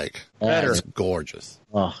I like. That's gorgeous.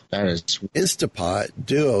 Oh, that is sweet. Instapot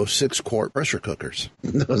Duo 6-quart pressure cookers.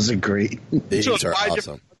 Those are great. These So are why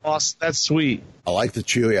awesome. That's sweet. I like the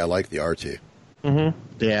Chewy. I like the R2. Mm-hmm.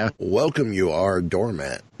 Yeah. Welcome you are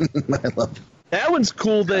doormat. I love That one's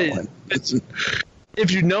cool.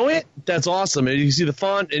 If you know it, that's awesome. And you see the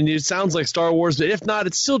font, and it sounds like Star Wars. But if not,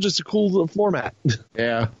 it's still just a cool little floor mat.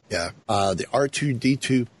 Yeah. Yeah. The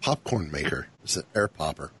R2-D2 popcorn maker. It's an air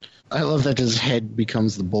popper. I love that his head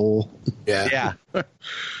becomes the bowl. Yeah.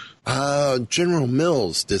 General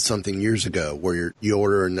Mills did something years ago where you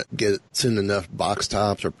order and send enough box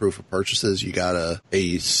tops or proof of purchases. You got a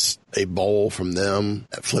bowl from them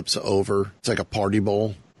that flips over. It's like a party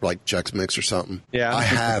bowl, like Chex Mix or something. Yeah. I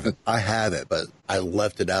have it, but I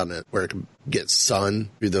left it out in it where it could get sun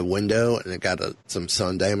through the window and it got some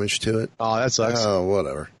sun damage to it. Oh, that sucks. Oh,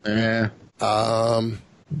 whatever. Yeah. A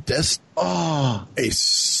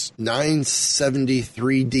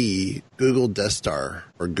 973D Google Death Star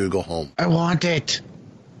or Google Home. I want it.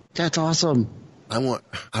 That's awesome. I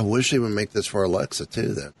wish they would make this for Alexa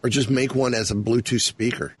too, then, or just make one as a Bluetooth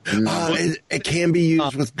speaker. It can be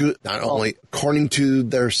used with not only according to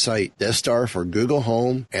their site, Death Star for Google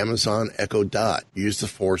Home, Amazon Echo Dot. Use the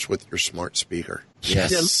Force with your smart speaker.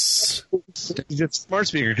 Yes, it's smart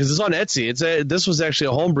speaker because it's on Etsy. This was actually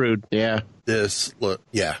a homebrewed. Yeah,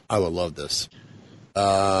 I would love this.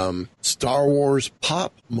 Star Wars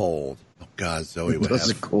pop mold. Oh God, Zoe would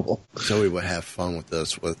have fun with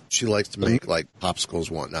this. She likes to make like popsicles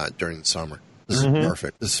and whatnot during the summer. This is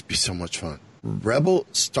perfect. This would be so much fun. Rebel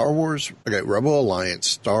Alliance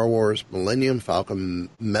Star Wars Millennium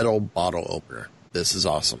Falcon metal bottle opener. This is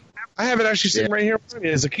awesome. I have it actually sitting right here in front of me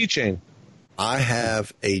as a keychain. I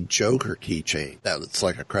have a Joker keychain that's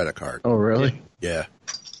like a credit card. Oh, really? Yeah.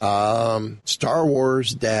 Star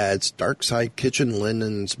Wars Dad's Dark Side Kitchen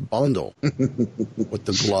Linens bundle with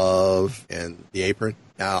the glove and the apron.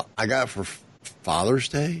 Now, I got it for Father's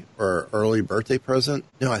Day or early birthday present.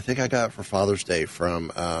 No, I think I got it for Father's Day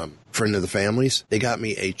from friend of the family's. They got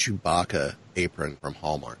me a Chewbacca apron from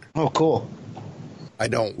Hallmark. Oh, cool. I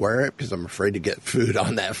don't wear it because I'm afraid to get food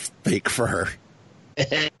on that fake fur.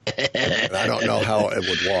 I don't know how it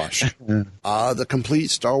would wash. The complete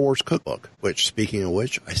Star Wars cookbook, which, speaking of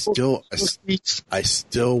which, I still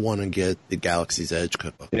want to get the Galaxy's Edge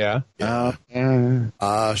cookbook. Yeah.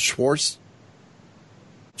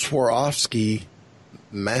 Swarovski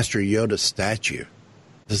Master Yoda statue.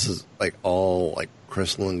 This is like all like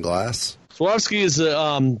crystalline glass. Swarovski is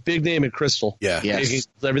a big name in crystal. Yeah. Yes.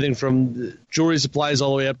 Everything from jewelry supplies all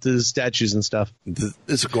the way up to statues and stuff.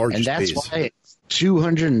 It's a gorgeous piece. And that's why it's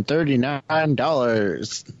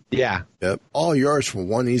 $239. Yeah. Yep. All yours for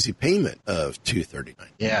one easy payment of $239.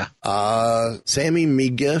 Yeah. Sammy Me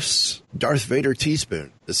Gifts Darth Vader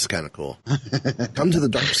teaspoon. This is kind of cool. Come to the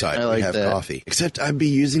dark side. I like we have that. coffee. Except I'd be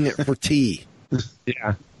using it for tea.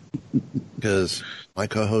 Yeah. Because my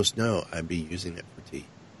co-hosts know I'd be using it for tea.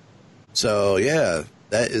 So, yeah,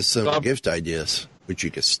 that is some gift ideas, which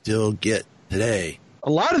you can still get today. A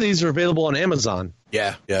lot of these are available on Amazon.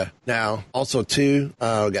 Yeah. Now, also, too,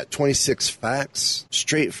 we got 26 facts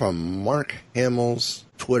straight from Mark Hamill's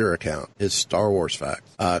Twitter account, his Star Wars facts.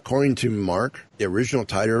 According to Mark, the original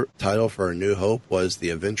title for A New Hope was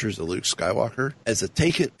The Adventures of Luke Skywalker, as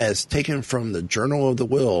taken from the Journal of the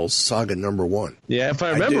Whills, Saga number 1. Yeah, if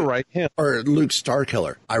I remember right. Yeah. Or Luke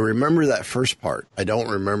Starkiller. I remember that first part. I don't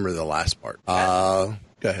remember the last part. Go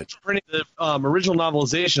ahead. The original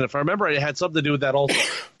novelization, if I remember right, it had something to do with that also.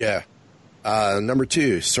 Yeah. Number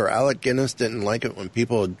 2, Sir Alec Guinness didn't like it when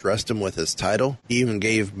people addressed him with his title. He even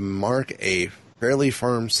gave Mark a fairly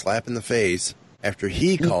firm slap in the face after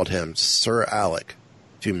he called him Sir Alec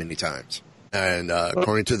too many times. And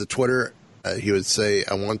according to the Twitter, he would say,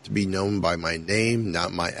 "I want to be known by my name,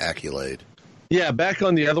 not my accolade." Yeah, back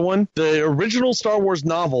on the other one, the original Star Wars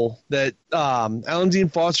novel that Alan Dean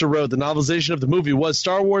Foster wrote, the novelization of the movie, was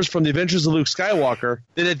Star Wars from the Adventures of Luke Skywalker.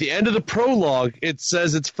 Then at the end of the prologue, it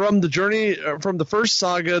says it's from the journey from the first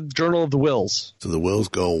saga, Journal of the Whills. So the Whills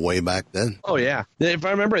go way back then. Oh yeah, if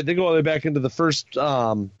I remember, they go all the way back into the first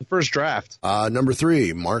draft. Number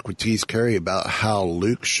 3, Mark would tease Carrie about how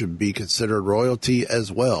Luke should be considered royalty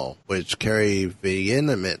as well, which Carrie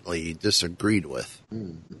vehemently disagreed with.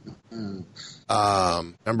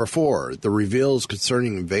 Number 4, the reveals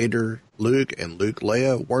concerning Vader, Luke, and Luke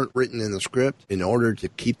Leia weren't written in the script in order to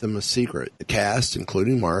keep them a secret. The cast,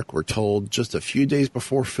 including Mark, were told just a few days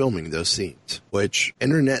before filming those scenes, which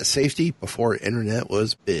internet safety before internet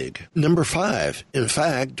was big. Number 5, in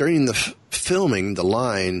fact, during the filming the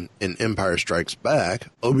line in Empire Strikes Back,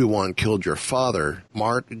 Obi-Wan killed your father,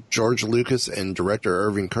 Mark, George Lucas, and director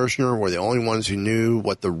Irving Kershner were the only ones who knew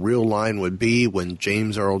what the real line would be when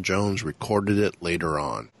James Earl Jones recorded it later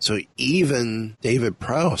on. So even David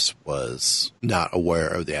Prowse was was not aware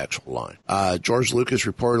of the actual line. George Lucas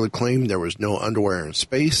reportedly claimed there was no underwear in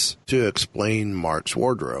space to explain Mark's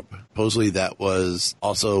wardrobe. Supposedly that was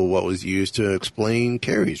also what was used to explain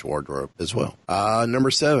Carrie's wardrobe as well.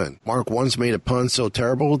 Number 7, Mark once made a pun so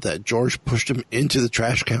terrible that George pushed him into the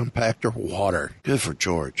trash compactor water. Good for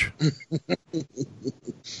George.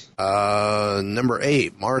 Number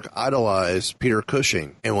 8, Mark idolized Peter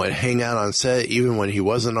Cushing and would hang out on set even when he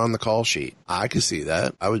wasn't on the call sheet. I could see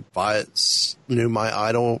that. I would, if I knew my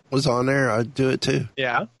idol was on there, I'd do it too.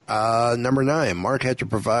 Yeah. Number 9, Mark had to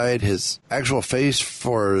provide his actual face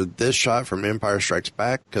for this shot from Empire Strikes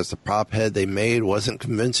Back because the prop head they made wasn't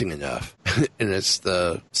convincing enough. And it's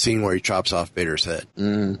the scene where he chops off Vader's head.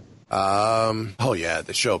 Oh yeah,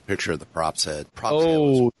 they show a picture of the prop's head. Prop's head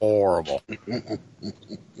was horrible.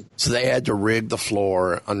 So they had to rig the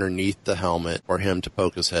floor underneath the helmet for him to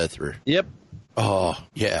poke his head through. Yep. Oh,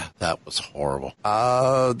 yeah, that was horrible.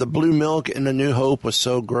 The blue milk in A New Hope was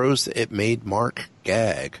so gross it made Mark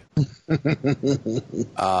gag.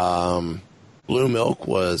 Blue milk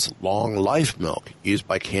was long life milk used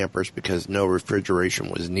by campers because no refrigeration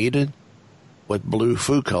was needed with blue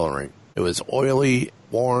food coloring. It was oily,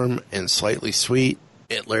 warm, and slightly sweet.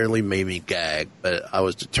 It literally made me gag, but I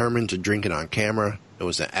was determined to drink it on camera. It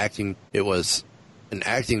was an acting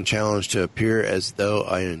challenge to appear as though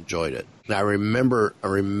I enjoyed it. And I remember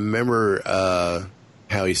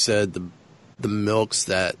how he said the milks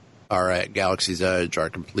that are at Galaxy's Edge are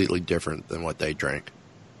completely different than what they drank.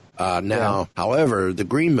 However, the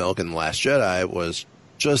green milk in The Last Jedi was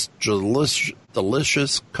just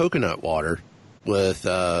delicious coconut water with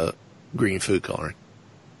green food coloring.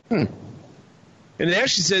 And they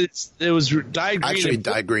actually said it was dyed green. Actually,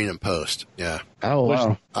 dyed green in post. Yeah. Oh,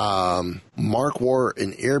 wow. Mark wore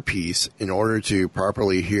an earpiece in order to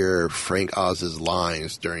properly hear Frank Oz's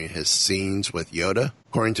lines during his scenes with Yoda.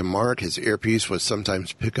 According to Mark, his earpiece would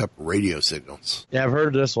sometimes pick up radio signals. Yeah, I've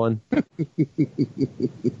heard of this one.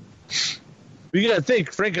 We got to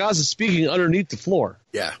think, Frank Oz is speaking underneath the floor.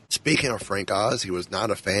 Yeah. Speaking of Frank Oz, he was not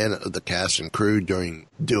a fan of the cast and crew doing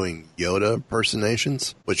Yoda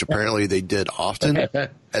impersonations, which apparently they did often,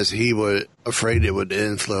 as he was afraid it would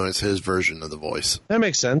influence his version of the voice. That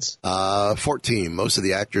makes sense. 14. Most of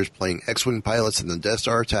the actors playing X-Wing pilots in the Death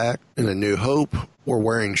Star attack in A New Hope were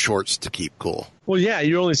wearing shorts to keep cool. Well, yeah,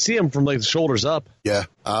 you only see him from like the shoulders up. Yeah.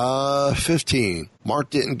 15. Mark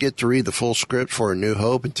didn't get to read the full script for A New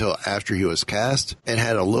Hope until after he was cast and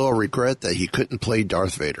had a little regret that he couldn't play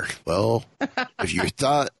Darth Vader. Well,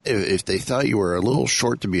 if they thought you were a little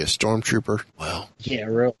short to be a stormtrooper, well. Yeah,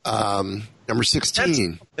 real. Number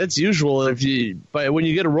 16. That's usual. But when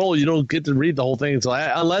you get a role, you don't get to read the whole thing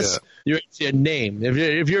unless you're a name.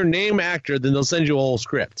 If you're a name actor, then they'll send you a whole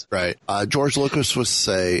script. Right. George Lucas would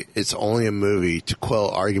say it's only a movie to quell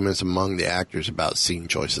arguments among the actors about scene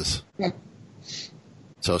choices.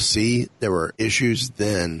 So, see, there were issues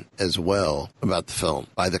then as well about the film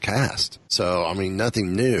by the cast. So, I mean,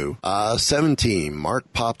 nothing new. 17,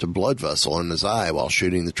 Mark popped a blood vessel in his eye while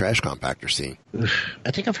shooting the trash compactor scene.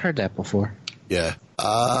 I think I've heard that before. Yeah.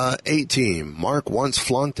 18, Mark once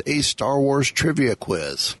flunked a Star Wars trivia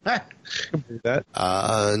quiz.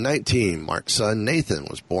 19, Mark's son Nathan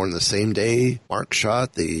was born the same day Mark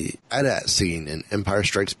shot the AT-AT scene in Empire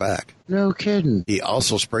Strikes Back. No kidding. He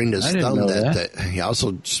also sprained his thumb that day. He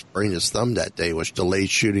also sprained his thumb that day, which delayed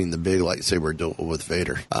shooting the big lightsaber duel with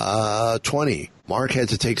Vader. 20, Mark had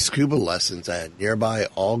to take scuba lessons at a nearby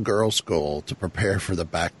all-girls school to prepare for the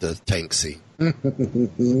back to tank scene.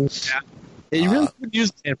 Yeah, you really could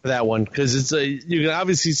use it for that one because you can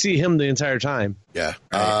obviously see him the entire time. Yeah.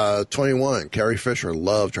 21, Carrie Fisher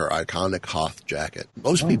loved her iconic Hoth jacket.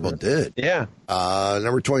 Most people did. Yeah.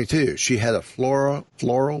 Number 22, she had a floral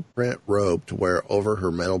print robe to wear over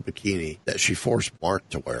her metal bikini that she forced Mark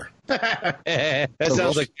to wear. That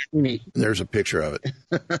sounds like me. There's a picture of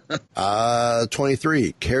it.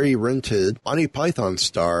 23, Carrie rented Monty Python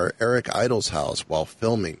star Eric Idle's house while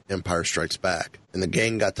filming Empire Strikes Back, and the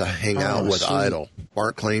gang got to hang out with Idle.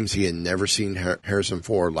 Mark claims he had never seen Harrison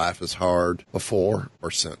Ford laugh as hard before or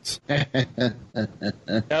since. That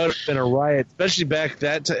would have been a riot, especially back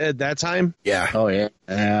at that time. Yeah. Oh, yeah.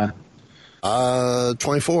 Yeah.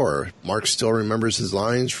 24, Mark still remembers his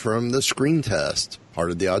lines from the screen test, part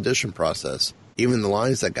of the audition process, even the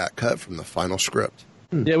lines that got cut from the final script.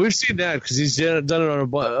 Yeah, we've seen that because he's done it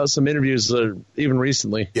on some interviews even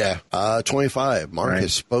recently. Yeah. 25, Mark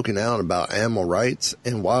has spoken out about animal rights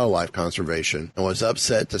and wildlife conservation and was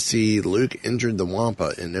upset to see Luke injured the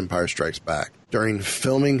Wampa in Empire Strikes Back. During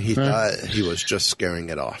filming, he thought he was just scaring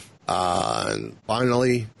it off. And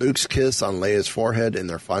finally, Luke's kiss on Leia's forehead in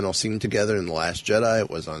their final scene together in The Last Jedi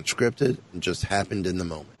was unscripted and just happened in the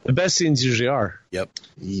moment. The best scenes usually are. Yep.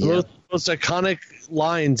 The most iconic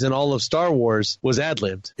lines in all of Star Wars was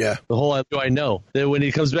ad-libbed. Yeah. The whole I know. That when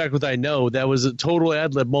he comes back with I know, that was a total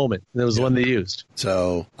ad-lib moment. That was the one they used.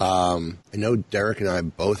 So I know Derek and I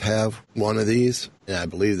both have one of these, and I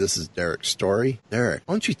believe this is Derek's story. Derek,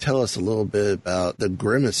 why don't you tell us a little bit about the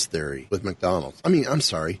Grimace theory with McDonald's? I mean, I'm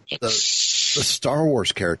sorry. The Star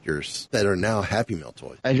Wars characters that are now Happy Meal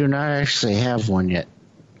toys. I do not actually have one yet.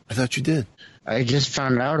 I thought you did. I just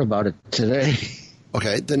found out about it today.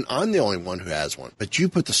 Okay, then I'm the only one who has one, but you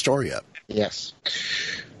put the story up. Yes.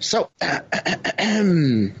 So,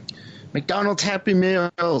 McDonald's Happy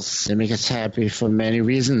Meals. They make us happy for many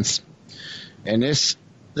reasons. And this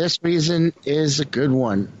reason is a good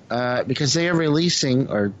one, because they are releasing,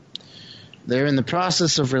 or they're in the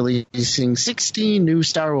process of releasing 16 new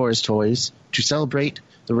Star Wars toys to celebrate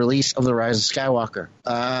the release of The Rise of Skywalker.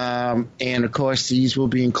 And, of course, these will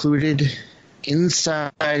be included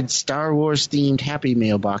inside Star Wars themed Happy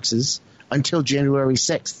Meal boxes until January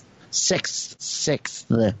 6th.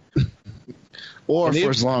 6th. Or for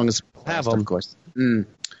as long as have them, of course.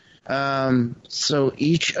 So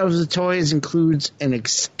each of the toys includes an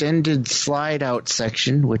extended slide out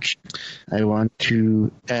section, which I want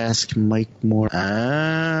to ask Mike more.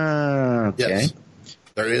 Okay. Yes.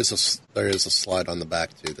 There is a slide on the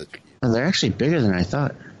back too that they're actually bigger than I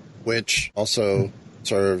thought. Which also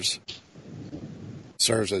serves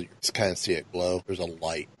as you kind of see it glow. There's a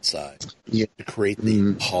light side to create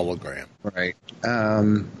the hologram. Right.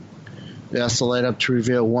 They also light up to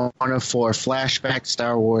reveal one of 4 flashback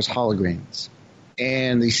Star Wars holograms.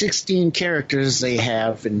 And the 16 characters they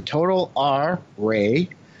have in total are Rey,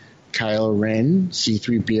 Kylo Ren,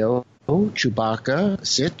 C-3PO, Chewbacca,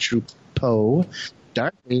 Sith, Poe,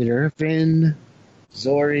 Darth Vader, Finn,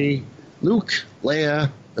 Zori, Luke, Leia,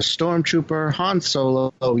 the Stormtrooper, Han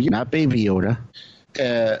Solo, not Baby Yoda,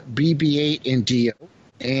 BB-8 and D-O,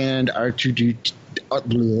 and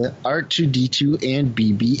R2-D2 and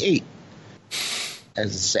BB-8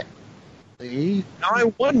 as a set. Now I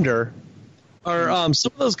wonder, are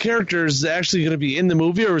some of those characters actually going to be in the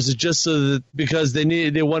movie, or is it just so that because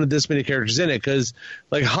they wanted this many characters in it? Because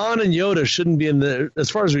like Han and Yoda shouldn't be in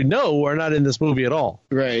as far as we know, are not in this movie at all.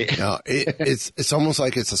 Right. No, it's almost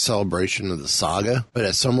like it's a celebration of the saga. But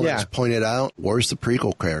as someone has pointed out, where's the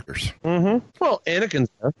prequel characters? Mm-hmm. Well,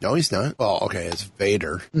 Anakin's there. No, he's not. Well, okay, it's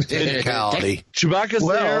Vader. Technicality. Chewbacca's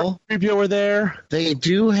there. 3PO were there. They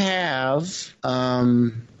do have.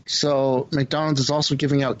 So McDonald's is also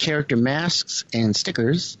giving out character masks and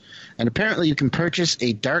stickers, and apparently you can purchase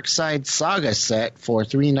a Dark Side Saga set for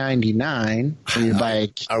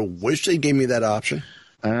 $3.99. I wish they gave me that option.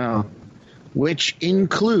 I know, which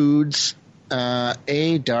includes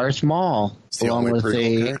a Darth Maul along with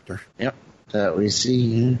a character. Yep, that we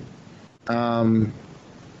see. So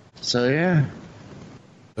yeah,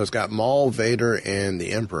 so it's got Maul, Vader, and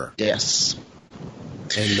the Emperor. Yes.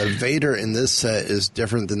 And the Vader in this set is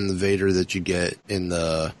different than the Vader that you get in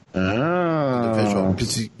the visual.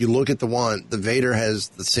 Because you look at the Vader has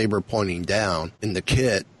the saber pointing down. In the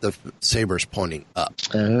kit, the saber's pointing up.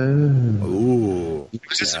 Ooh.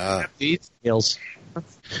 Yeah. Details.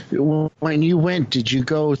 When you went, did you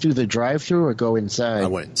go through the drive-thru or go inside? I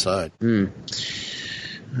went inside. I'm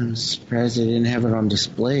surprised they didn't have it on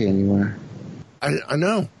display anywhere. I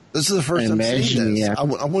know. This is the first time I've seen this. Yeah. I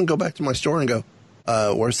want to go back to my store and go,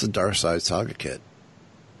 where's the Dark Side Saga kit?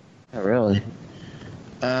 Not really.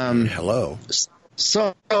 Hello.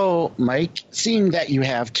 So, Mike, seeing that you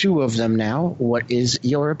have 2 of them now, what is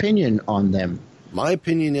your opinion on them? My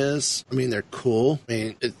opinion is, I mean, they're cool. I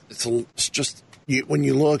mean, it's just, when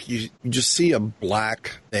you look, you just see a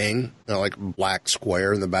black thing, like a black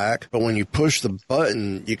square in the back. But when you push the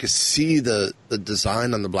button, you can see the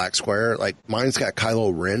design on the black square. Like, mine's got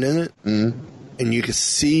Kylo Ren in it. Mm-hmm. And you can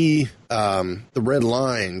see the red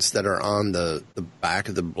lines that are on the back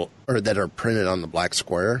of or that are printed on the black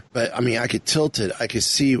square. But, I mean, I could tilt it. I could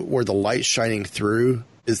see where the light shining through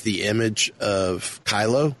is the image of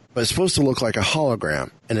Kylo. But it's supposed to look like a hologram.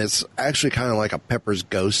 And it's actually kind of like a Pepper's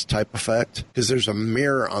Ghost type effect because there's a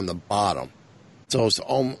mirror on the bottom. So it's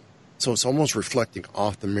almost reflecting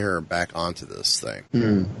off the mirror back onto this thing.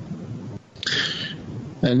 Mm.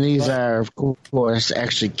 And these are, of course,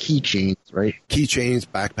 actually keychains, right? Keychains,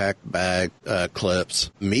 backpack, bag,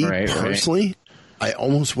 clips. Me, personally, I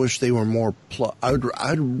almost wish they were more I'd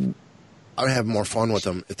have more fun with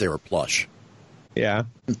them if they were plush. Yeah.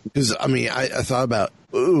 Because, I mean, I thought about,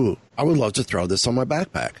 I would love to throw this on my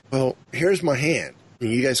backpack. Well, here's my hand. I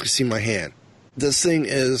mean, you guys can see my hand. this thing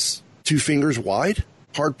is 2 fingers wide,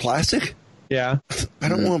 hard plastic. Yeah. I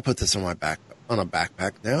don't want to put this on a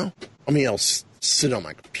backpack now. I mean, I'll sit on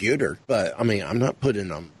my computer, but I mean, I'm not putting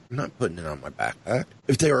it on my backpack.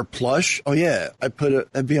 If they were plush, oh yeah,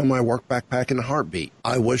 that'd be on my work backpack in a heartbeat.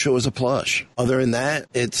 I wish it was a plush. Other than that,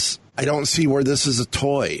 I don't see where this is a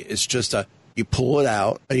toy. It's just you pull it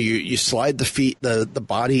out, you slide the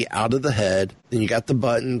body out of the head, then you got the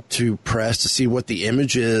button to press to see what the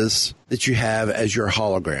image is that you have as your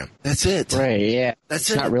hologram. That's it. Right, yeah.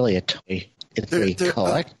 It's not really a toy. It's a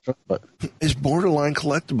collectible. It's borderline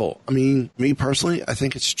collectible. I mean, me personally, I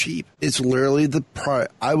think it's cheap. It's literally the price.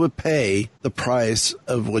 I would pay the price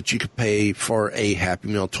of what you could pay for a Happy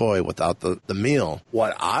Meal toy without the meal.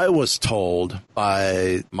 What I was told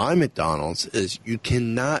by my McDonald's is you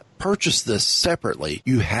cannot purchase this separately.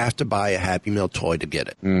 You have to buy a Happy Meal toy to get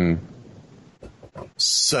it.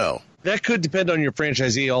 So that could depend on your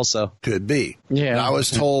franchisee also. Could be. Yeah. And I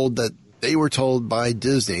was told that they were told by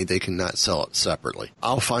Disney they cannot sell it separately.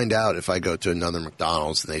 I'll find out if I go to another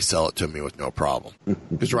McDonald's and they sell it to me with no problem.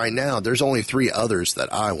 Because right now, there's only 3 others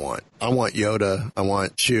that I want. I want Yoda, I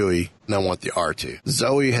want Chewie, and I want the R2.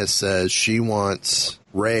 Zoe has said she wants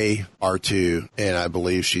Rey, R2, and I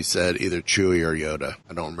believe she said either Chewie or Yoda.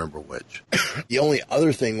 I don't remember which. The only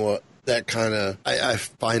other thing that kind of I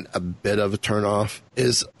find a bit of a turnoff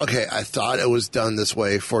is, okay, I thought it was done this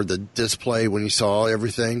way for the display when you saw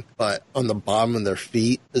everything, but on the bottom of their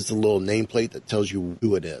feet is the little nameplate that tells you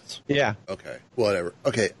who it is. Yeah. Okay, whatever.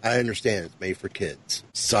 Okay, I understand it's made for kids.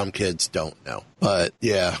 Some kids don't know. But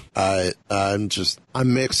yeah, I'm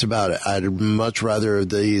mixed about it. I'd much rather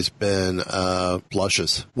these been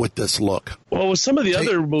plushes with this look. Well, with some of the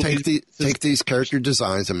other movies... Take these character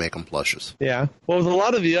designs and make them plushes. Yeah. Well, with a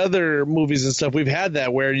lot of the other movies and stuff, we've had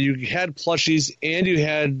that where you had plushies and you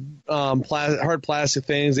had hard plastic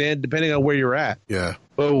things, and depending on where you're at. Yeah.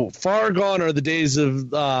 But far gone are the days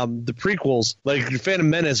of the prequels, like Phantom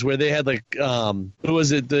Menace, where they had like, who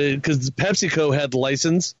was it? Because PepsiCo had the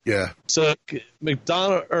license. Yeah. So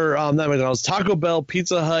Taco Bell,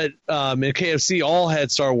 Pizza Hut, and KFC all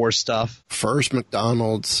had Star Wars stuff. First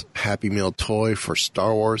McDonald's Happy Meal toy for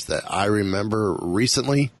Star Wars that I remember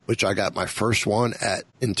recently, which I got my first one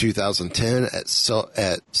in 2010 at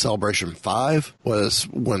Celebration 5, was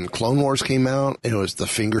when Clone Wars came out. It was the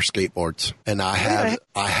finger skateboards, and I have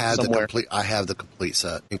the complete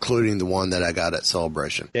set, including the one that I got at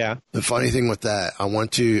Celebration. Yeah. The funny thing with that, on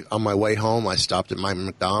my way home, I stopped at my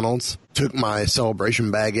McDonald's, took my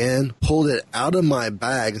Celebration bag in, pulled it out of my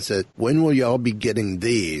bag and said, "When will y'all be getting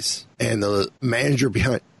these?" And the manager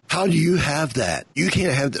behind, "How do you have that? You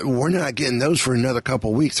can't have that. We're not getting those for another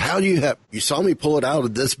couple of weeks. How do you have?" You saw me pull it out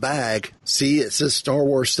of this bag. See, it says Star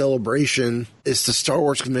Wars Celebration. It's the Star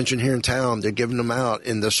Wars convention here in town. They're giving them out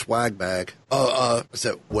in the swag bag. I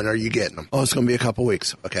said, "When are you getting them?" "Oh, it's going to be a couple of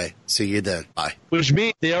weeks." "Okay, see you then. Bye." Which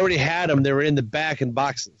means they already had them. They were in the back in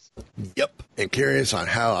boxes. Yep. And curious on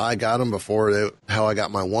how I got them how I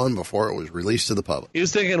got my one before it was released to the public. He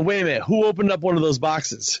was thinking, wait a minute, who opened up one of those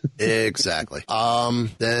boxes? Exactly.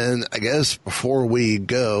 Then I guess before we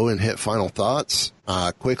go and hit final thoughts,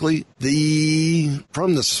 quickly,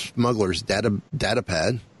 from the Smuggler's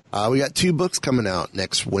Datapad, we got 2 books coming out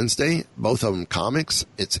next Wednesday, both of them comics.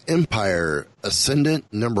 It's Empire Ascendant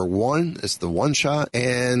 #1. It's the one-shot,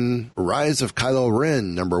 and Rise of Kylo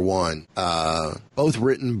Ren #1. Both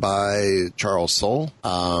written by Charles Soule.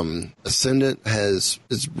 Ascendant is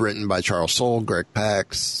written by Charles Soule, Greg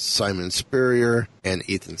Pak, Simon Spurrier, and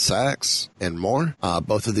Ethan Sachs, and more.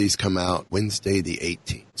 Both of these come out Wednesday the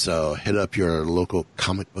 18th. So hit up your local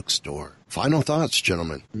comic book store. Final thoughts,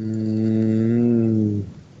 gentlemen.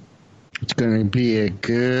 It's going to be a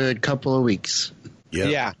good couple of weeks. Yep.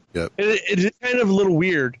 Yeah. Yep. It's kind of a little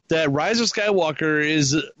weird that Rise of Skywalker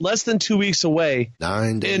is less than 2 weeks away.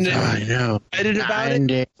 9 days. And I know.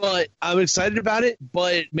 I'm excited about it,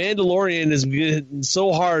 but Mandalorian is getting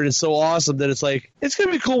so hard and so awesome that it's like, it's going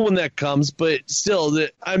to be cool when that comes, but still,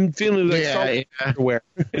 I'm feeling like everywhere.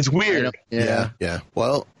 It's weird. Yeah.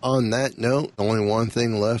 Well, on that note, only one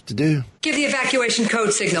thing left to do. Give the evacuation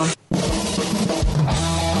code signal. All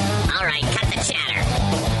right, cut the chatter.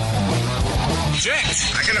 Jax,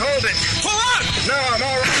 I can hold it. Pull up! No, I'm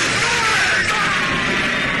all right.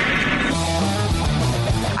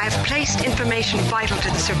 I have placed information vital to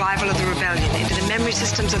the survival of the rebellion into the memory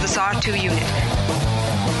systems of this R2 unit.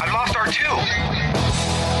 I've lost R2.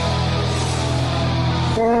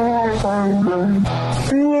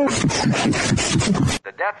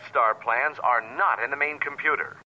 The Death Star plans are not in the main computer.